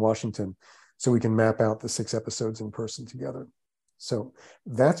producer in Washington, so we can map out the 6 episodes in person together. So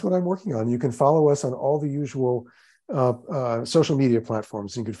that's what I'm working on. You can follow us on all the usual social media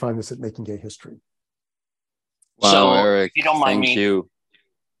platforms, and you can find us at Making Gay History. Wow, so, Eric, if you don't mind thank you.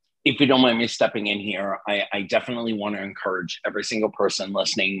 If you don't mind me stepping in here, I definitely want to encourage every single person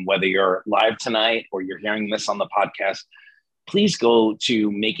listening, whether you're live tonight or you're hearing this on the podcast, please go to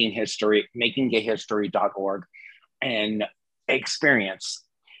makinggayhistory.org and experience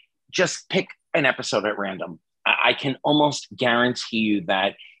just pick an episode at random. I can almost guarantee you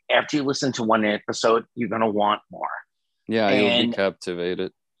that after you listen to one episode, you're going to want more. Yeah, you'll be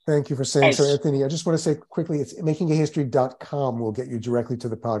captivated. Thank you for saying so, Anthony. I just want to say quickly, it's makingahistory.com will get you directly to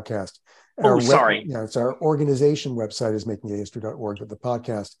the podcast. Sorry. It's our organization website is makingahistory.org, but the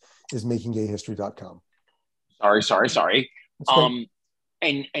podcast is makingahistory.com. Sorry.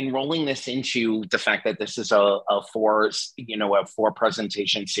 And rolling this into the fact that this is a four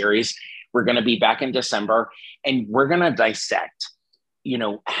presentation series, we're going to be back in December, and we're going to dissect,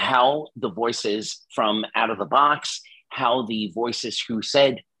 how the voices from Out of the Box, how the voices who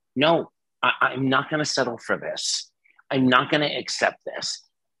said, no, I'm not going to settle for this. I'm not going to accept this.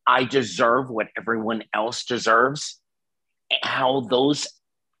 I deserve what everyone else deserves. How those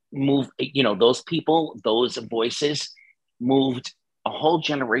those people, those voices moved a whole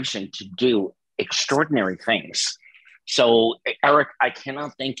generation to do extraordinary things. So, Eric, I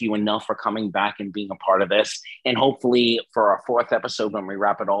cannot thank you enough for coming back and being a part of this. And hopefully for our 4th episode, when we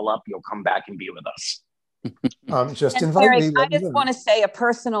wrap it all up, you'll come back and be with us. Just and invite Eric, me. I just want to say a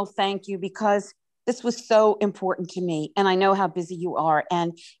personal thank you, because this was so important to me. And I know how busy you are.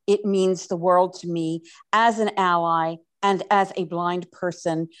 And it means the world to me as an ally and as a blind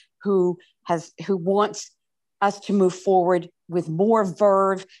person who wants us to move forward with more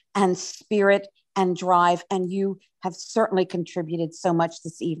verve and spirit and drive. And you have certainly contributed so much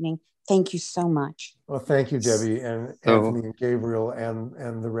this evening. Thank you so much. Well, thank you, Debbie and Anthony and Gabriel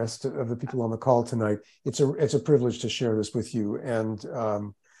and the rest of the people on the call tonight. It's a privilege to share this with you. And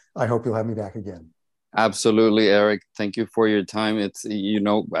I hope you'll have me back again. Absolutely, Eric. Thank you for your time. It's,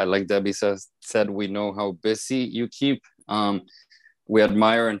 like Debbie said, we know how busy you keep. We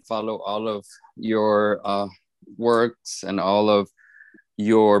admire and follow all of your works and all of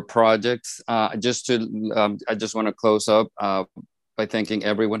your projects. I just want to close up by thanking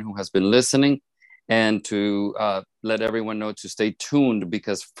everyone who has been listening, and to let everyone know to stay tuned,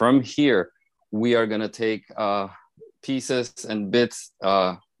 because from here we are going to take pieces and bits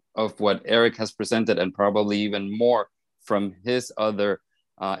of what Eric has presented, and probably even more from his other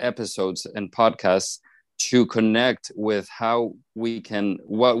episodes and podcasts, to connect with what we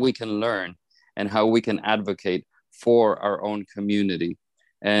can learn and how we can advocate for our own community.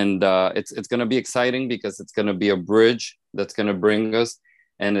 And it's going to be exciting, because it's going to be a bridge that's going to bring us,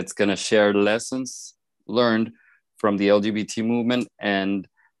 and it's going to share lessons learned from the LGBT movement and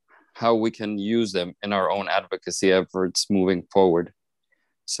how we can use them in our own advocacy efforts moving forward.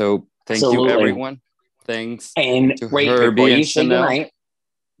 So thank you, everyone. Thanks. And to wait, Herbie before you and say Chanel. goodnight,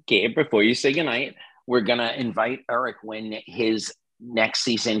 Gabe, before you say goodnight, we're going to invite Eric, when his next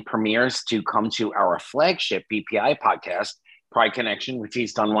season premieres, to come to our flagship BPI podcast, Pride Connection, which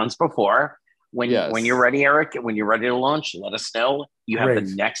he's done once before. When you're ready, Eric, when you're ready to launch, let us know. You have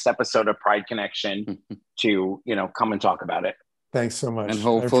the next episode of Pride Connection to, come and talk about it. Thanks so much. And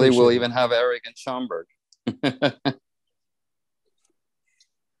hopefully we'll even have Eric and Schomburg.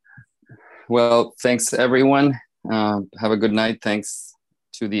 Well, thanks everyone. Have a good night. Thanks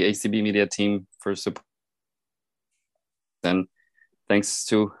to the ACB Media team for support. And thanks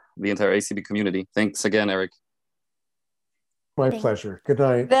to the entire ACB community. Thanks again, Eric. My pleasure. Good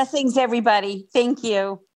night. Blessings, everybody. Thank you.